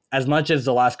 like as much as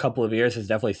the last couple of years has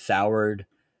definitely soured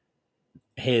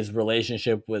his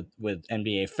relationship with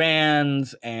NBA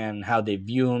fans and how they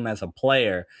view him as a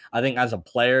player. I think as a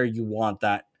player, you want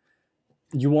that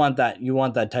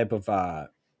type of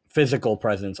physical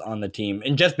presence on the team,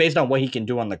 and just based on what he can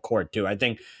do on the court too. I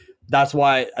think that's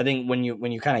why I think when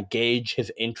you kind of gauge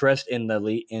his interest in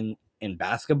the in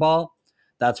basketball,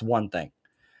 that's one thing.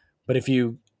 But if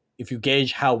you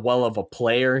gauge how well of a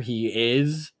player he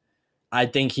is, I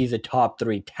think he's a top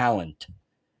 3 talent,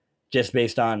 just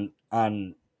based on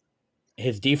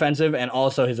his defensive and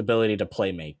also his ability to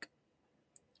play make.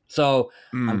 So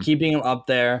I'm keeping him up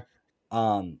there.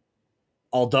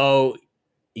 Although,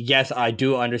 yes, I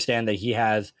do understand that he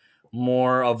has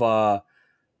more of a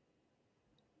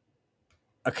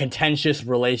contentious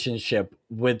relationship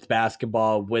with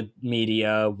basketball, with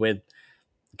media, with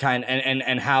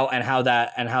and how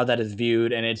that is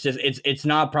viewed, and it's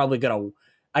not probably gonna.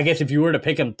 I guess if you were to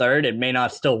pick him 3rd, it may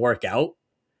not still work out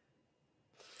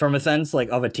from a sense, like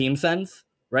of a team sense,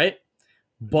 right?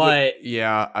 But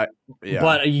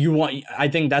but I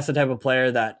think that's the type of player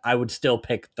that I would still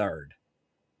pick 3rd.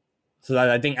 So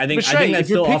that I think that's if you're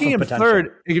still picking off of him potential.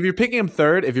 3rd, if you're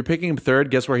picking him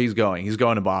third, guess where he's going? He's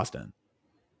going to Boston.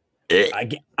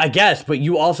 I guess, but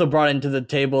you also brought into the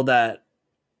table that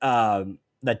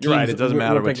that teams, right, it doesn't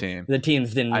matter what team. The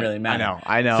teams didn't really matter.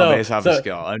 I know, based off the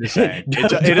skill. I'm just saying.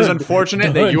 It is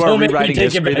unfortunate that you are rewriting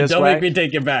history this way. Don't make me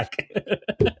take it back.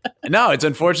 No, it's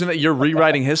unfortunate that you're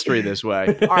rewriting history this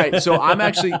way. All right, so I'm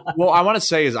actually, well, I want to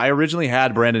say is I originally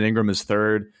had Brandon Ingram as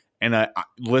 3rd, and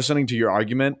listening to your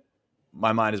argument,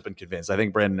 my mind has been convinced. I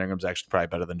think Brandon Ingram's actually probably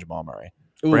better than Jamal Murray.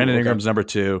 Ooh, Brandon okay. Ingram's number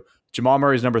 2. Jamal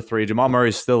Murray's number 3. Jamal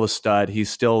Murray's still a stud. He's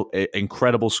still an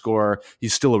incredible scorer.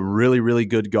 He's still a really, really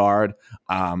good guard.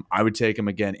 I would take him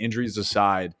again. Injuries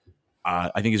aside,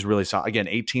 I think he's really solid. Again,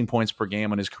 18 points per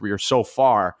game in his career so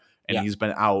far, and he's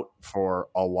been out for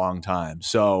a long time.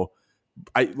 So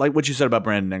I like what you said about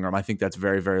Brandon Ingram. I think that's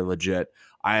very, very legit.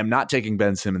 I am not taking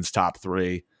Ben Simmons' top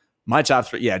 3. My top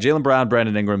 3, Jaylen Brown,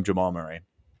 Brandon Ingram, Jamal Murray.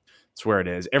 That's where it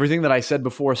is. Everything that I said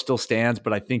before still stands,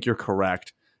 but I think you're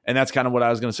correct. And that's kind of what I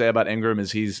was going to say about Ingram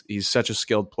is he's such a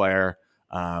skilled player.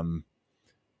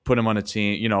 Put him on a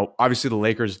team. You know, obviously the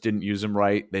Lakers didn't use him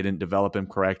right. They didn't develop him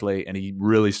correctly. And he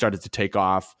really started to take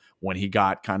off when he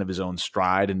got kind of his own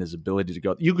stride and his ability to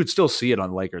go. You could still see it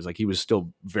on the Lakers. Like he was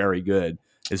still very good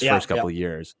his first couple of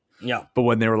years. Yeah. But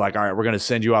when they were like, all right, we're going to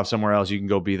send you off somewhere else, you can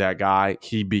go be that guy.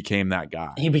 He became that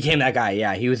guy.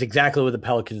 Yeah. He was exactly what the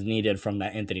Pelicans needed from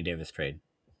that Anthony Davis trade.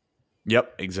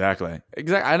 Yep, exactly.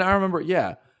 And I remember,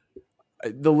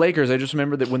 the Lakers, I just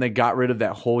remember that when they got rid of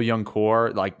that whole young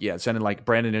core, sending like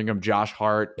Brandon Ingram, Josh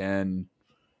Hart, and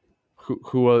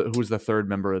who was the third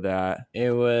member of that?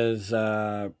 It was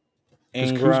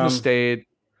Ingram. Kuzma stayed.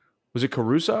 Was it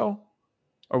Caruso?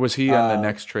 Or was he on the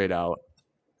next trade out?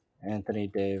 Anthony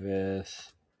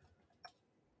Davis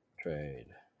trade.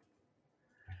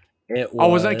 It was. Oh,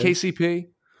 was that KCP?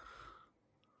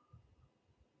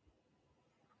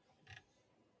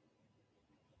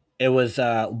 It was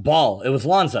Ball. It was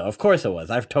Lonzo. Of course it was.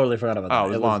 I've totally forgot about that. Oh,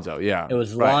 it was Lonzo, yeah. It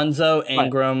was Lonzo,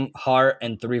 Ingram, Hart,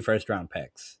 and 3 first-round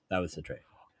picks. That was the trade.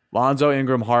 Lonzo,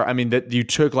 Ingram, Hart. I mean, that you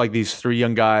took like these 3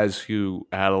 young guys who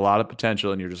had a lot of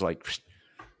potential, and you're just like,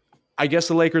 I guess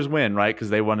the Lakers win, right? Because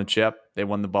they won a chip. They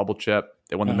won the bubble chip.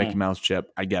 They won the Mickey Mouse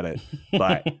chip. I get it.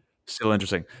 But still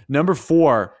interesting. Number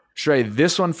 4, Shrey,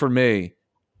 this one for me,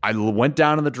 I went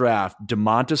down in the draft.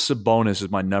 Domantas Sabonis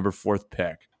is my number 4th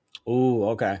pick. Ooh,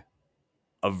 okay.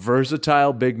 A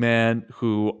versatile big man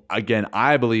who, again,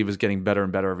 I believe is getting better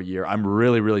and better every year. I'm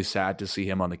really, really sad to see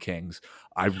him on the Kings.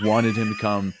 I wanted him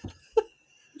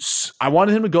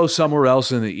to go somewhere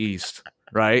else in the East,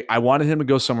 right? I wanted him to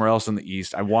go somewhere else in the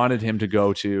East. I wanted him to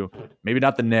go to maybe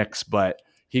not the Knicks, but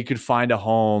he could find a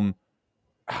home.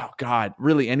 Oh, God,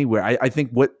 really anywhere. I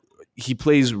think he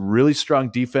plays really strong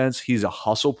defense. He's a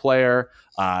hustle player.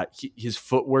 His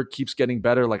footwork keeps getting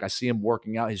better. Like I see him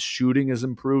working out. His shooting is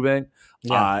improving.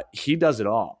 He does it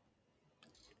all.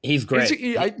 He's great.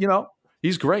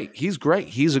 He's great. He's great.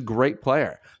 He's a great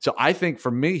player. So I think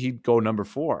for me, he'd go number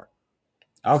 4.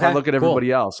 Okay, if I look at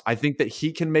everybody else, I think that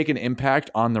he can make an impact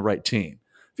on the right team.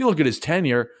 If you look at his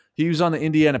tenure, he was on the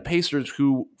Indiana Pacers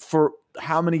who for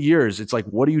how many years? It's like,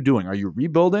 what are you doing? Are you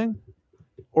rebuilding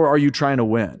or are you trying to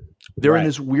win? They're in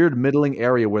this weird middling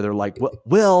area where they're like,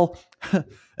 well,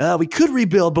 we could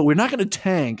rebuild, but we're not going to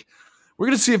tank. We're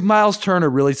going to see if Miles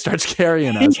Turner really starts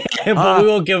carrying us. But we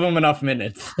won't give him enough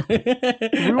minutes.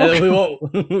 we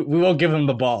won't give him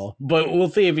the ball, but we'll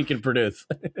see if he can produce.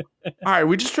 All right,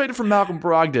 we just traded for Malcolm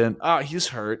Brogdon. He's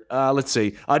hurt. Let's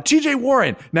see. TJ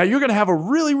Warren. Now you're going to have a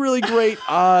really, really great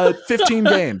 15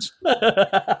 games.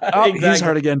 Exactly. He's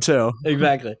hurt again too.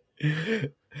 Exactly.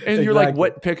 And you're like,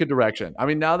 what? Pick a direction. I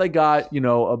mean, now they got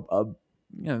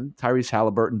Tyrese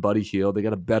Halliburton, Buddy Hield. They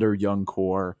got a better young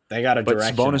core. They got a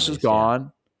direction. But Sabonis is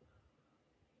gone.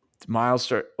 Miles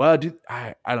start. Well, dude,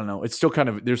 I don't know. It's still kind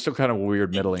of a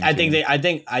weird middling. I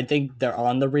think they're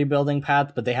on the rebuilding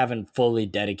path, but they haven't fully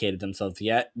dedicated themselves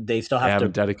yet. They still have to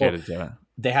dedicated to it.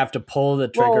 They have to pull the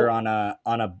trigger on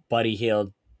a Buddy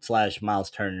Hield / Miles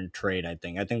Turner trade. I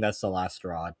think that's the last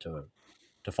straw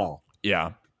to fall.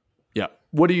 Yeah.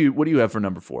 What do you have for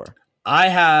number 4? I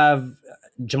have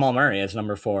Jamal Murray as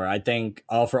number 4. I think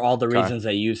for all the reasons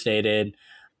that you stated,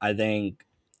 I think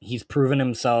he's proven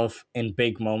himself in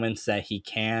big moments that he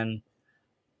can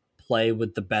play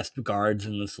with the best guards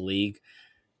in this league.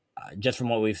 Just from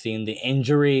what we've seen, the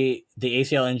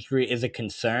ACL injury is a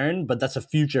concern, but that's a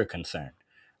future concern,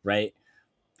 right?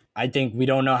 I think we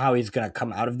don't know how he's going to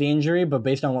come out of the injury, but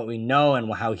based on what we know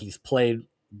and how he's played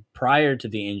prior to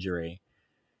the injury,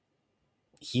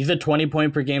 he's a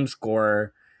 20-point per game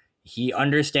scorer. He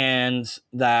understands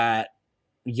that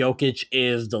Jokic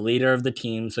is the leader of the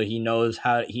team, so he knows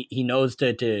how he knows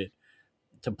to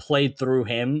play through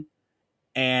him.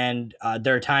 And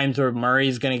there are times where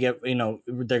Murray's going to get,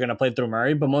 they're going to play through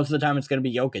Murray, but most of the time it's going to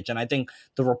be Jokic. And I think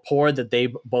the rapport that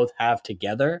they both have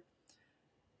together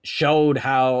showed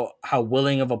how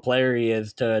willing of a player he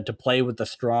is to play with a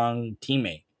strong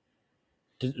teammate.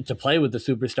 To play with the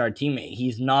superstar teammate.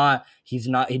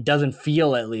 He doesn't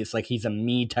feel, at least, like he's a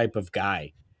me type of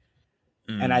guy.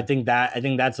 And I think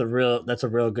that's a real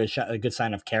a good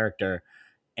sign of character.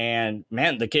 And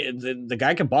man, the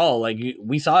guy can ball. Like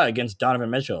we saw it against Donovan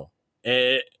Mitchell.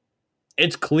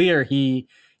 It's clear he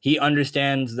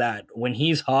understands that when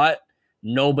he's hot,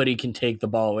 nobody can take the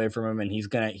ball away from him, and he's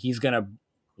gonna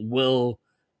will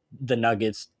the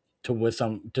Nuggets to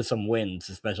some wins.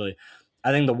 Especially,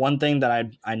 I think the one thing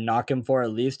that I knock him for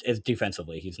at least is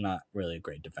defensively. He's not really a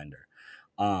great defender.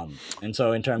 And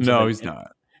so in terms he's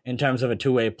not. In terms of a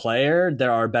two-way player,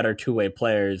 there are better two-way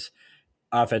players,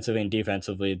 offensively and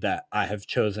defensively, that I have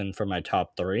chosen for my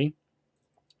top 3.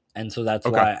 And so that's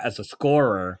why, as a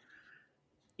scorer,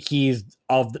 he's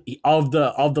of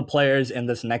the players in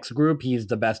this next group, he's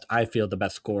the best. I feel the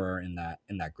best scorer in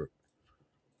that group.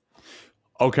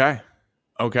 Okay.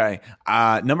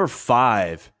 Number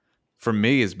 5 for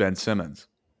me is Ben Simmons.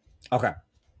 Okay.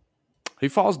 He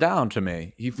falls down to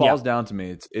me.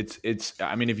 It's.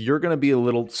 I mean, if you're gonna be a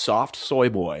little soft soy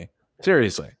boy,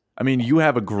 seriously. I mean, you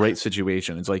have a great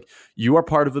situation. It's like you are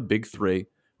part of the big 3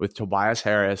 with Tobias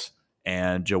Harris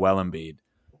and Joel Embiid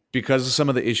because of some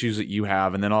of the issues that you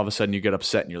have, and then all of a sudden you get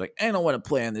upset and you're like, I don't want to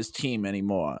play on this team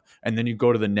anymore. And then you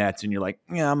go to the Nets and you're like,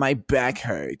 yeah, my back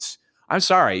hurts. I'm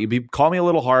sorry. Call me a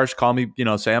little harsh. Call me,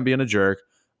 say I'm being a jerk.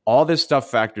 All this stuff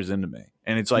factors into me.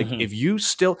 And it's like, if you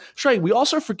still – Shrey, we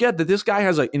also forget that this guy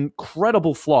has an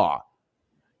incredible flaw.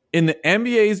 In the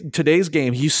NBA's today's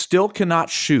game, he still cannot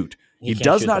shoot. He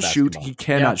does not shoot. He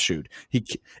cannot shoot.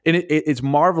 It's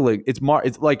marveling. It's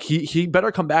like he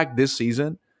better come back this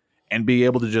season and be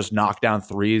able to just knock down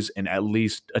threes and at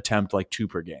least attempt like 2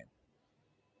 per game.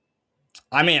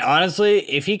 I mean, honestly,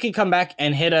 if he could come back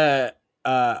and hit a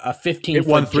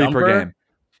 15-foot 3 jumper, per game.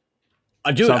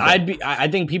 Dude, I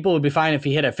think people would be fine if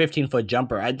he hit a 15-foot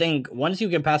jumper. I think once you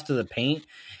get past to the paint,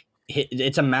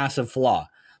 it's a massive flaw.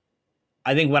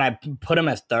 I think when I put him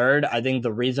as 3rd, I think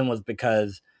the reason was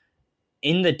because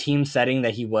in the team setting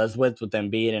that he was with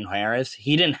Embiid and Harris,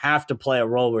 he didn't have to play a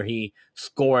role where he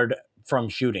scored from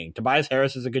shooting. Tobias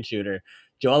Harris is a good shooter.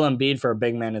 Joel Embiid, for a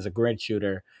big man, is a great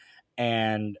shooter.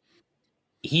 And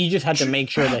he just had to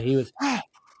make sure that he was...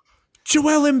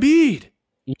 Joel Embiid!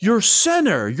 Your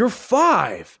center, your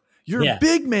 5, your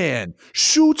big man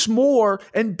shoots more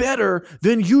and better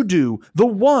than you do, the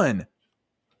 1.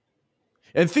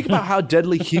 And think about how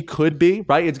deadly he could be,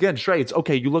 right? It's again, Shrey, it's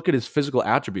okay. You look at his physical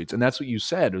attributes, and that's what you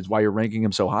said is why you're ranking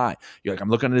him so high. You're like, I'm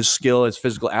looking at his skill, his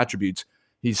physical attributes.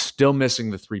 He's still missing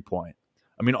the 3-point.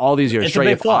 I mean, all these years, it's Shrey,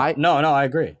 a big flaw. No, I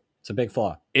agree. It's a big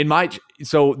flaw.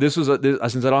 So this was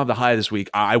since I don't have the high this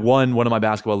week, I won one of my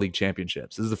basketball league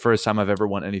championships. This is the first time I've ever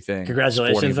won anything.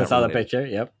 Congratulations! I saw the picture.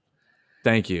 Yep.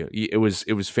 Thank you. It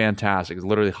was fantastic. It was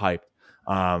literally hyped.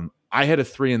 I hit a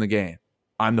 3 in the game.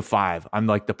 I'm the 5. I'm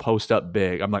like the post up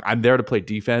big. I'm there to play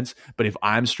defense. But if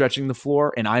I'm stretching the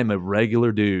floor and I am a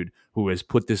regular dude who has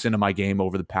put this into my game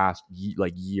over the past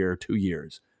year, 2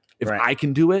 years, if I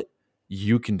can do it,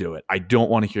 you can do it. I don't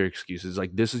want to hear excuses.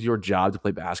 Like, this is your job to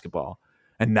play basketball.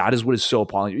 And that is what is so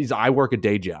appalling. I work a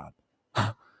day job.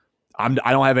 I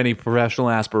don't have any professional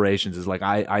aspirations. It's like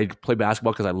I play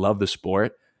basketball because I love the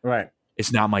sport. Right.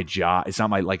 It's not my job. It's not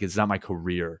my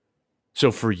career. So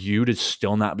for you to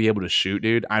still not be able to shoot,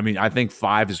 dude, I mean, I think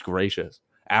 5 is gracious.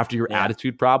 After your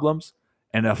attitude problems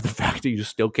and of the fact that you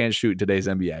still can't shoot in today's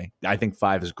NBA, I think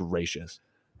 5 is gracious.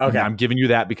 Okay. And I'm giving you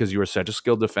that because you are such a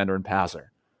skilled defender and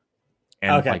passer.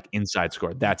 And like inside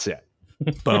score. That's it.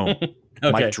 Boom.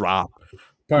 Mic drop. Perfect.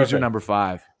 Who's your number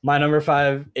 5? My number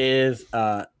 5 is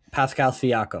Pascal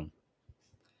Siakam.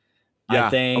 Yeah.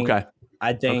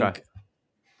 I think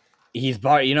he's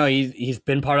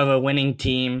been part of a winning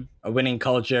team, a winning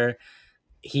culture.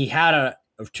 He had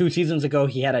 2 seasons ago,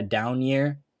 he had a down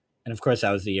year. And of course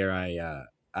that was the year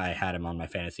I had him on my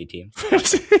fantasy team.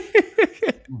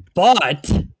 But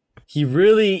he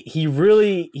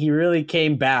really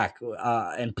came back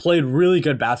and played really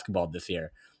good basketball this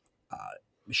year.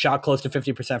 Shot close to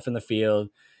 50% from the field.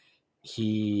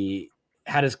 He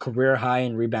had his career high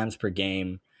in rebounds per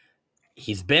game.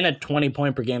 He's been a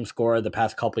 20-point per game scorer the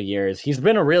past couple of years. He's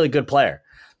been a really good player.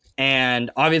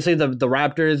 And obviously the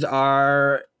Raptors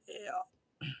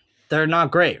they're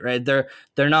not great, right? They're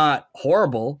not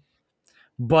horrible,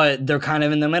 but they're kind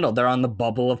of in the middle. They're on the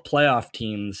bubble of playoff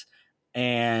teams,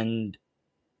 and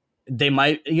they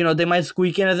might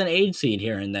squeak in as an 8 seed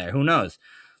here and there. Who knows?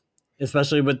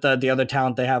 Especially with the other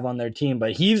talent they have on their team.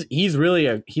 But he's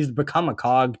become a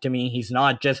cog to me. He's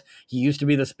not just, he used to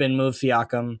be the spin move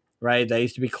Siakam, right? That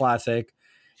used to be classic.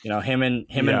 Him and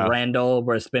Randall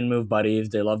were spin move buddies.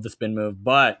 They love the spin move.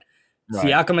 But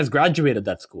Siakam has graduated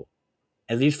that school.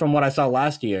 At least from what I saw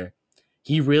last year,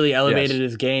 He really elevated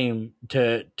his game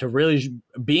to really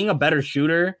being a better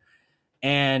shooter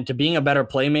and to being a better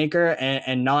playmaker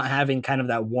and not having kind of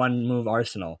that one move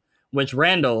arsenal, which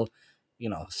Randall,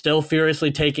 still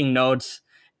furiously taking notes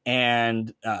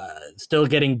and still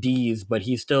getting D's, but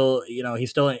he's still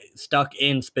stuck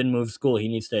in spin move school. He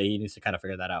needs to kind of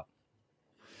figure that out.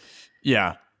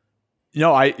 Yeah.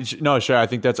 No, sure. I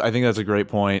think that's a great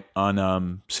point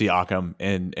on Siakam,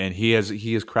 and he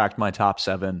has cracked my top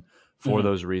 7 for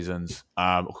those reasons.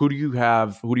 Who do you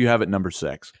have at number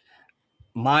 6?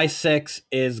 My 6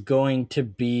 is going to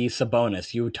be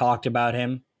Sabonis. You talked about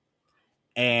him,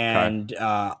 and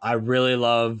I really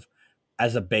love,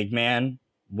 as a big man,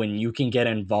 when you can get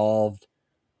involved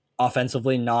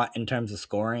offensively, not in terms of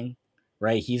scoring,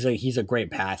 right? He's a great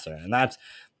passer, and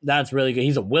that's really good.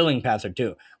 He's a willing passer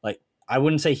too. Like, I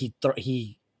wouldn't say he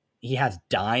has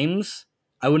dimes.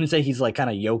 I wouldn't say he's like kind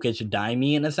of Jokic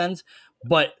dimey in a sense,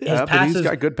 but his passes. But he's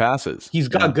got good passes. He's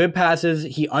got good passes.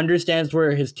 He understands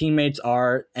where his teammates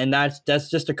are, and that's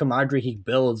just a camaraderie he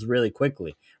builds really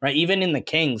quickly, right? Even in the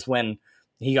Kings, when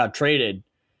he got traded,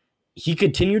 he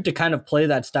continued to kind of play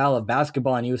that style of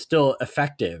basketball, and he was still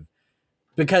effective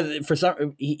because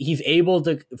he's able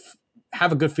to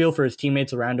have a good feel for his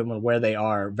teammates around him and where they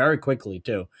are very quickly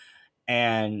too.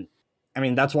 And I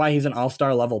mean, that's why he's an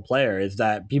all-star level player, is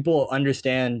that people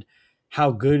understand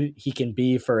how good he can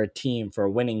be for a team, for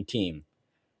a winning team,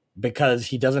 because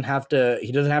he doesn't have to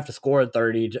score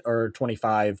 30 or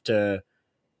 25 to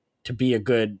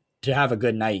have a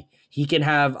good night. He can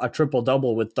have a triple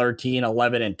double with 13,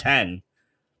 11, and 10,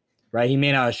 right? He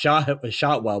may not have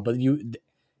shot well, but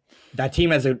that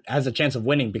team has a chance of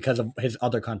winning because of his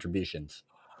other contributions.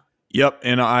 Yep,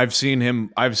 and I've seen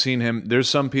him. There's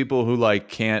some people who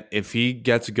can't, if he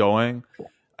gets going,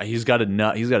 he's got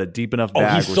a deep enough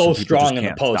bag. He's so strong in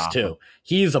the post too.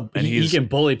 He can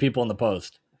bully people in the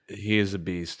post. He is a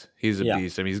beast. He's a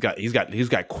beast. I mean, he's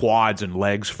got quads and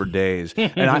legs for days.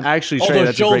 And I actually say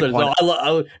that's shoulders, a great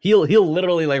point. He'll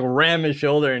literally ram his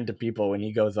shoulder into people when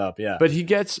he goes up. Yeah, but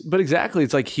exactly.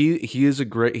 It's like he is a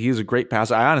great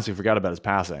passer. I honestly forgot about his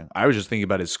passing. I was just thinking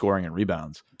about his scoring and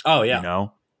rebounds. Oh yeah,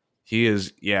 he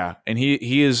is, and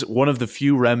he is one of the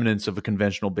few remnants of a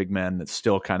conventional big man that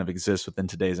still kind of exists within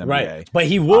today's NBA. Right, but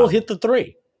he will hit the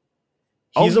three.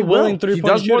 He's a willing 3-point He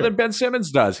does shooter. more than Ben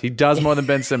Simmons does. I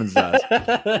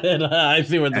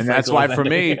see where and that's why for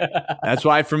me,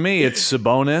 it's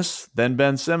Sabonis, then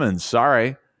Ben Simmons.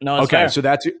 Sorry. No, it's okay, fair. so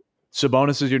that's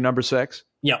Sabonis is your number 6?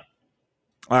 Yep.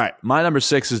 All right, my number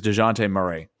 6 is DeJounte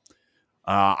Murray.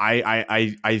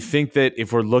 I think that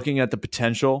if we're looking at the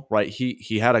potential, right,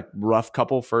 he had a rough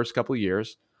first couple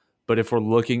years, but if we're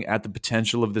looking at the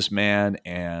potential of this man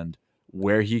and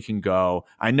where he can go,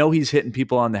 I know he's hitting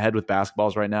people on the head with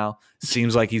basketballs right now.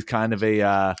 Seems like he's kind of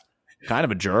a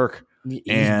jerk,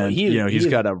 he's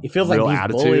got a he feels real like he's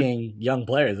attitude. Bullying young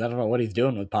players. I don't know what he's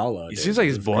doing with Paolo. He seems like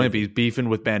he's bullying. He's beefing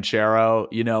with Banchero.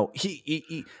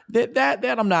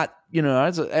 That I'm not.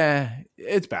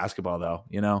 It's basketball though.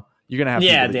 You're gonna have.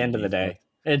 Yeah, at the end of the day,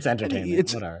 it's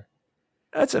entertainment. Whatever.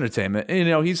 That's entertainment.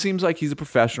 And, he seems like he's a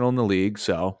professional in the league.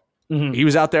 So he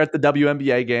was out there at the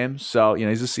WNBA game. So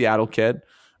he's a Seattle kid.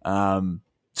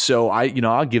 So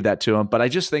I'll give that to him. But I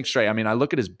just think straight. I mean, I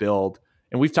look at his build,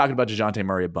 and we've talked about DeJounte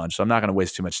Murray a bunch. So I'm not going to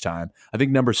waste too much time. I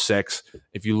think number 6.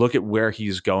 If you look at where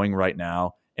he's going right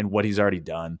now and what he's already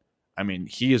done, I mean,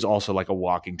 he is also like a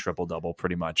walking triple double,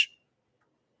 pretty much.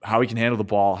 How he can handle the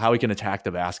ball, how he can attack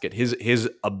the basket, his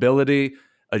ability,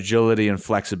 agility, and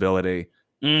flexibility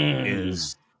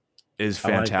is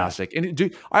fantastic. And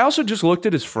dude, I also just looked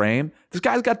at his frame. This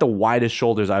guy's got the widest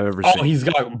shoulders I've ever seen. Oh, he's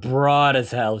got broad as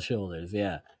hell shoulders.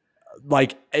 Yeah,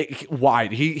 like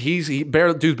wide. Dude's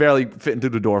barely fitting through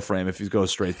the door frame if he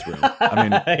goes straight through. I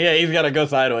mean, yeah, he's got to go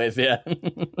sideways. Yeah,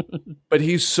 but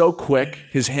he's so quick.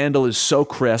 His handle is so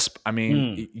crisp. I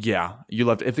mean, yeah, you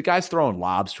love it. If the guy's throwing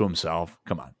lobs to himself,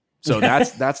 come on. So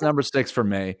that's number 6 for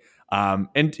me.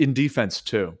 And in defense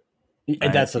too.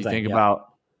 Right? That's the thing. Think about.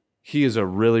 He is a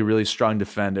really, really strong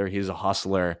defender. He's a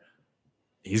hustler.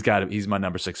 He's my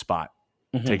number 6 spot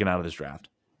taken out of this draft.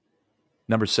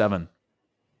 Number 7,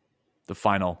 the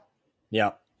final.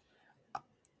 Yeah.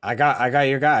 I got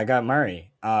your guy. I got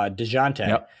Murray, DeJounte.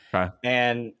 Yep. Okay.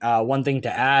 And one thing to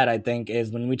add, I think,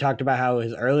 is when we talked about how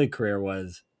his early career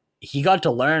was, he got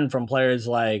to learn from players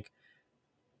like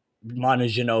Manu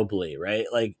Ginobili, right?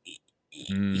 Like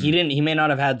he may not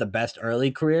have had the best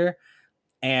early career,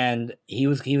 and he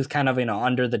was kind of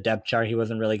under the depth chart. He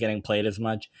wasn't really getting played as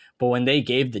much. But when they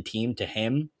gave the team to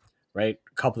him, right,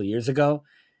 a couple of years ago,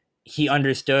 he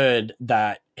understood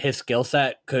that his skill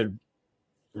set could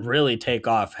really take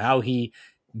off. How he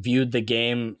viewed the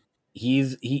game,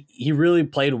 he really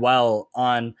played well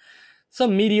on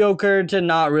some mediocre to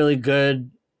not really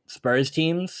good Spurs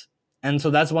teams. And so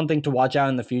that's one thing to watch out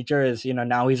in the future is,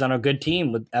 now he's on a good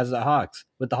team with the Hawks,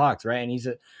 right? And he's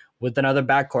with another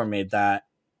backcourt mate that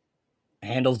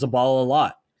handles the ball a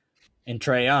lot in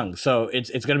Trae Young. So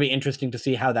it's going to be interesting to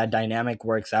see how that dynamic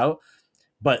works out.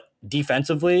 But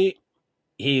defensively,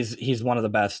 he's one of the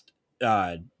best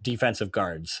defensive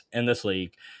guards in this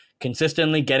league.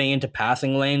 Consistently getting into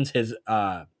passing lanes, his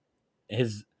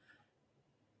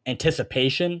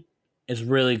anticipation is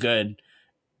really good,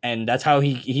 and that's how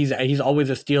he's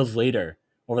always a steals leader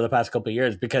over the past couple of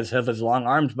years because of his long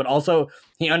arms. But also,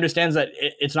 he understands that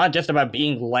it's not just about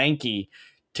being lanky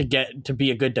to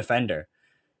be a good defender.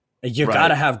 You got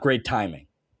to have great timing.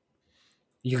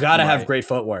 You got to have great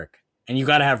footwork, and you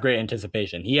got to have great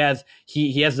anticipation. He has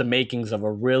the makings of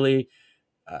a really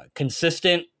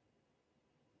consistent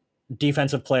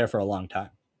defensive player for a long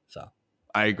time. So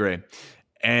I agree.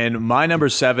 And my number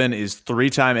 7 is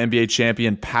 3-time NBA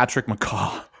champion Patrick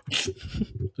McCaw.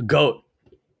 Goat.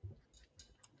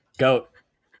 I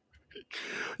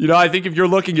think if you're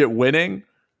looking at winning,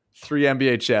 3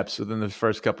 NBA chips within the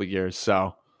first couple of years.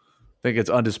 So I think it's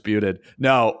undisputed.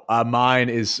 No, my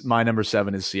number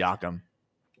 7 is Siakam.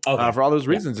 Okay. For all those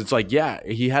reasons, it's like,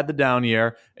 he had the down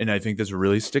year, and I think that's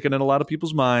really sticking in a lot of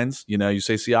people's minds. You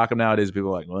say Siakam nowadays, people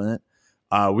are like, what?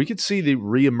 We could see the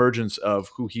reemergence of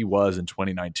who he was in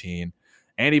 2019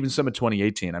 and even some of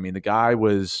 2018. I mean, the guy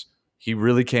he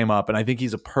really came up, and I think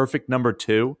he's a perfect number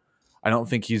 2. I don't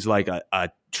think he's like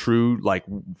a true, like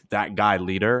that guy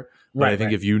leader. But I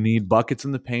think if you need buckets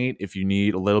in the paint, if you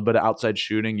need a little bit of outside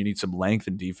shooting, you need some length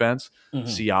and defense,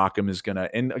 Siakam is going to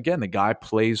 – and again, the guy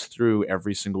plays through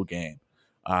every single game.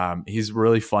 He's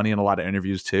really funny in a lot of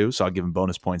interviews too, so I'll give him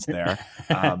bonus points there.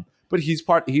 But he's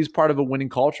part of a winning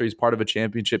culture. He's part of a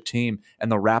championship team, and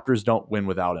the Raptors don't win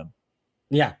without him.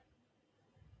 Yeah.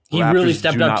 He really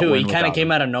stepped up too. He kind of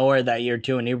came out of nowhere that year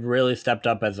too, and he really stepped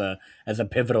up as a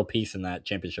pivotal piece in that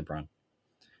championship run.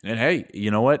 And hey,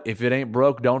 you know what? If it ain't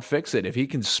broke, don't fix it. If he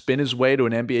can spin his way to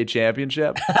an NBA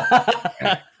championship.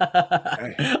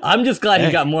 I'm just glad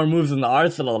he got more moves in the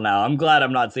arsenal now. I'm glad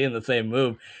I'm not seeing the same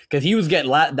move because he was getting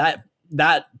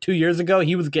that 2 years ago.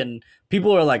 He was getting,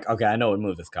 people were like, okay, I know what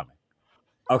move is coming.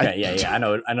 Okay, I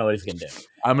know what he's going to do.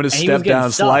 I'm going to step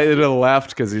down slightly to the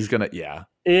left because he's going to,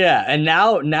 Yeah, and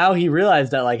now he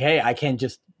realized that, like, hey, I can't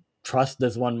just trust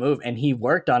this one move, and he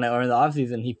worked on it over the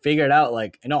offseason. He figured out,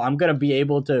 like, I'm going to be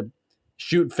able to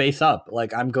shoot face up.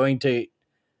 Like, I'm going to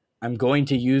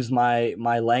use my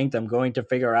length. I'm going to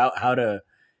figure out how to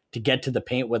get to the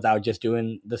paint without just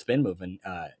doing the spin move, and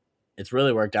it's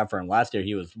really worked out for him. Last year,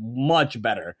 he was much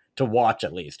better to watch,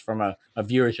 at least from a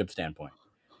viewership standpoint.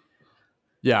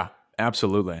 Yeah,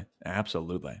 absolutely.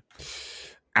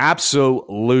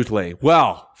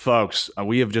 Well, folks,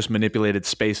 we have just manipulated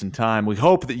space and time. We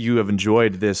hope that you have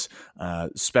enjoyed this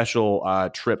special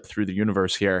trip through the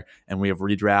universe here, and we have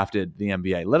redrafted the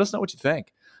NBA. Let us know what you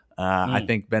think. I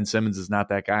think Ben Simmons is not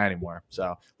that guy anymore.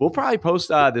 So we'll probably post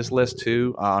this list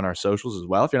too on our socials as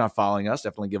well. If you're not following us,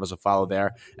 definitely give us a follow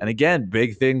there. And again,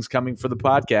 big things coming for the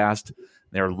podcast.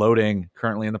 They're loading,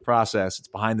 currently in the process. It's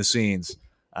behind the scenes.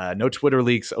 No Twitter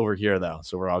leaks over here, though,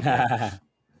 so we're all good.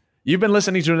 You've been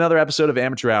listening to another episode of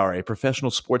Amateur Hour, a professional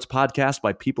sports podcast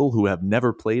by people who have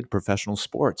never played professional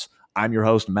sports. I'm your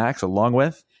host, Max, along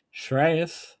with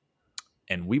Shreyas.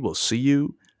 And we will see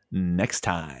you next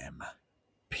time.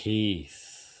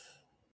 Peace.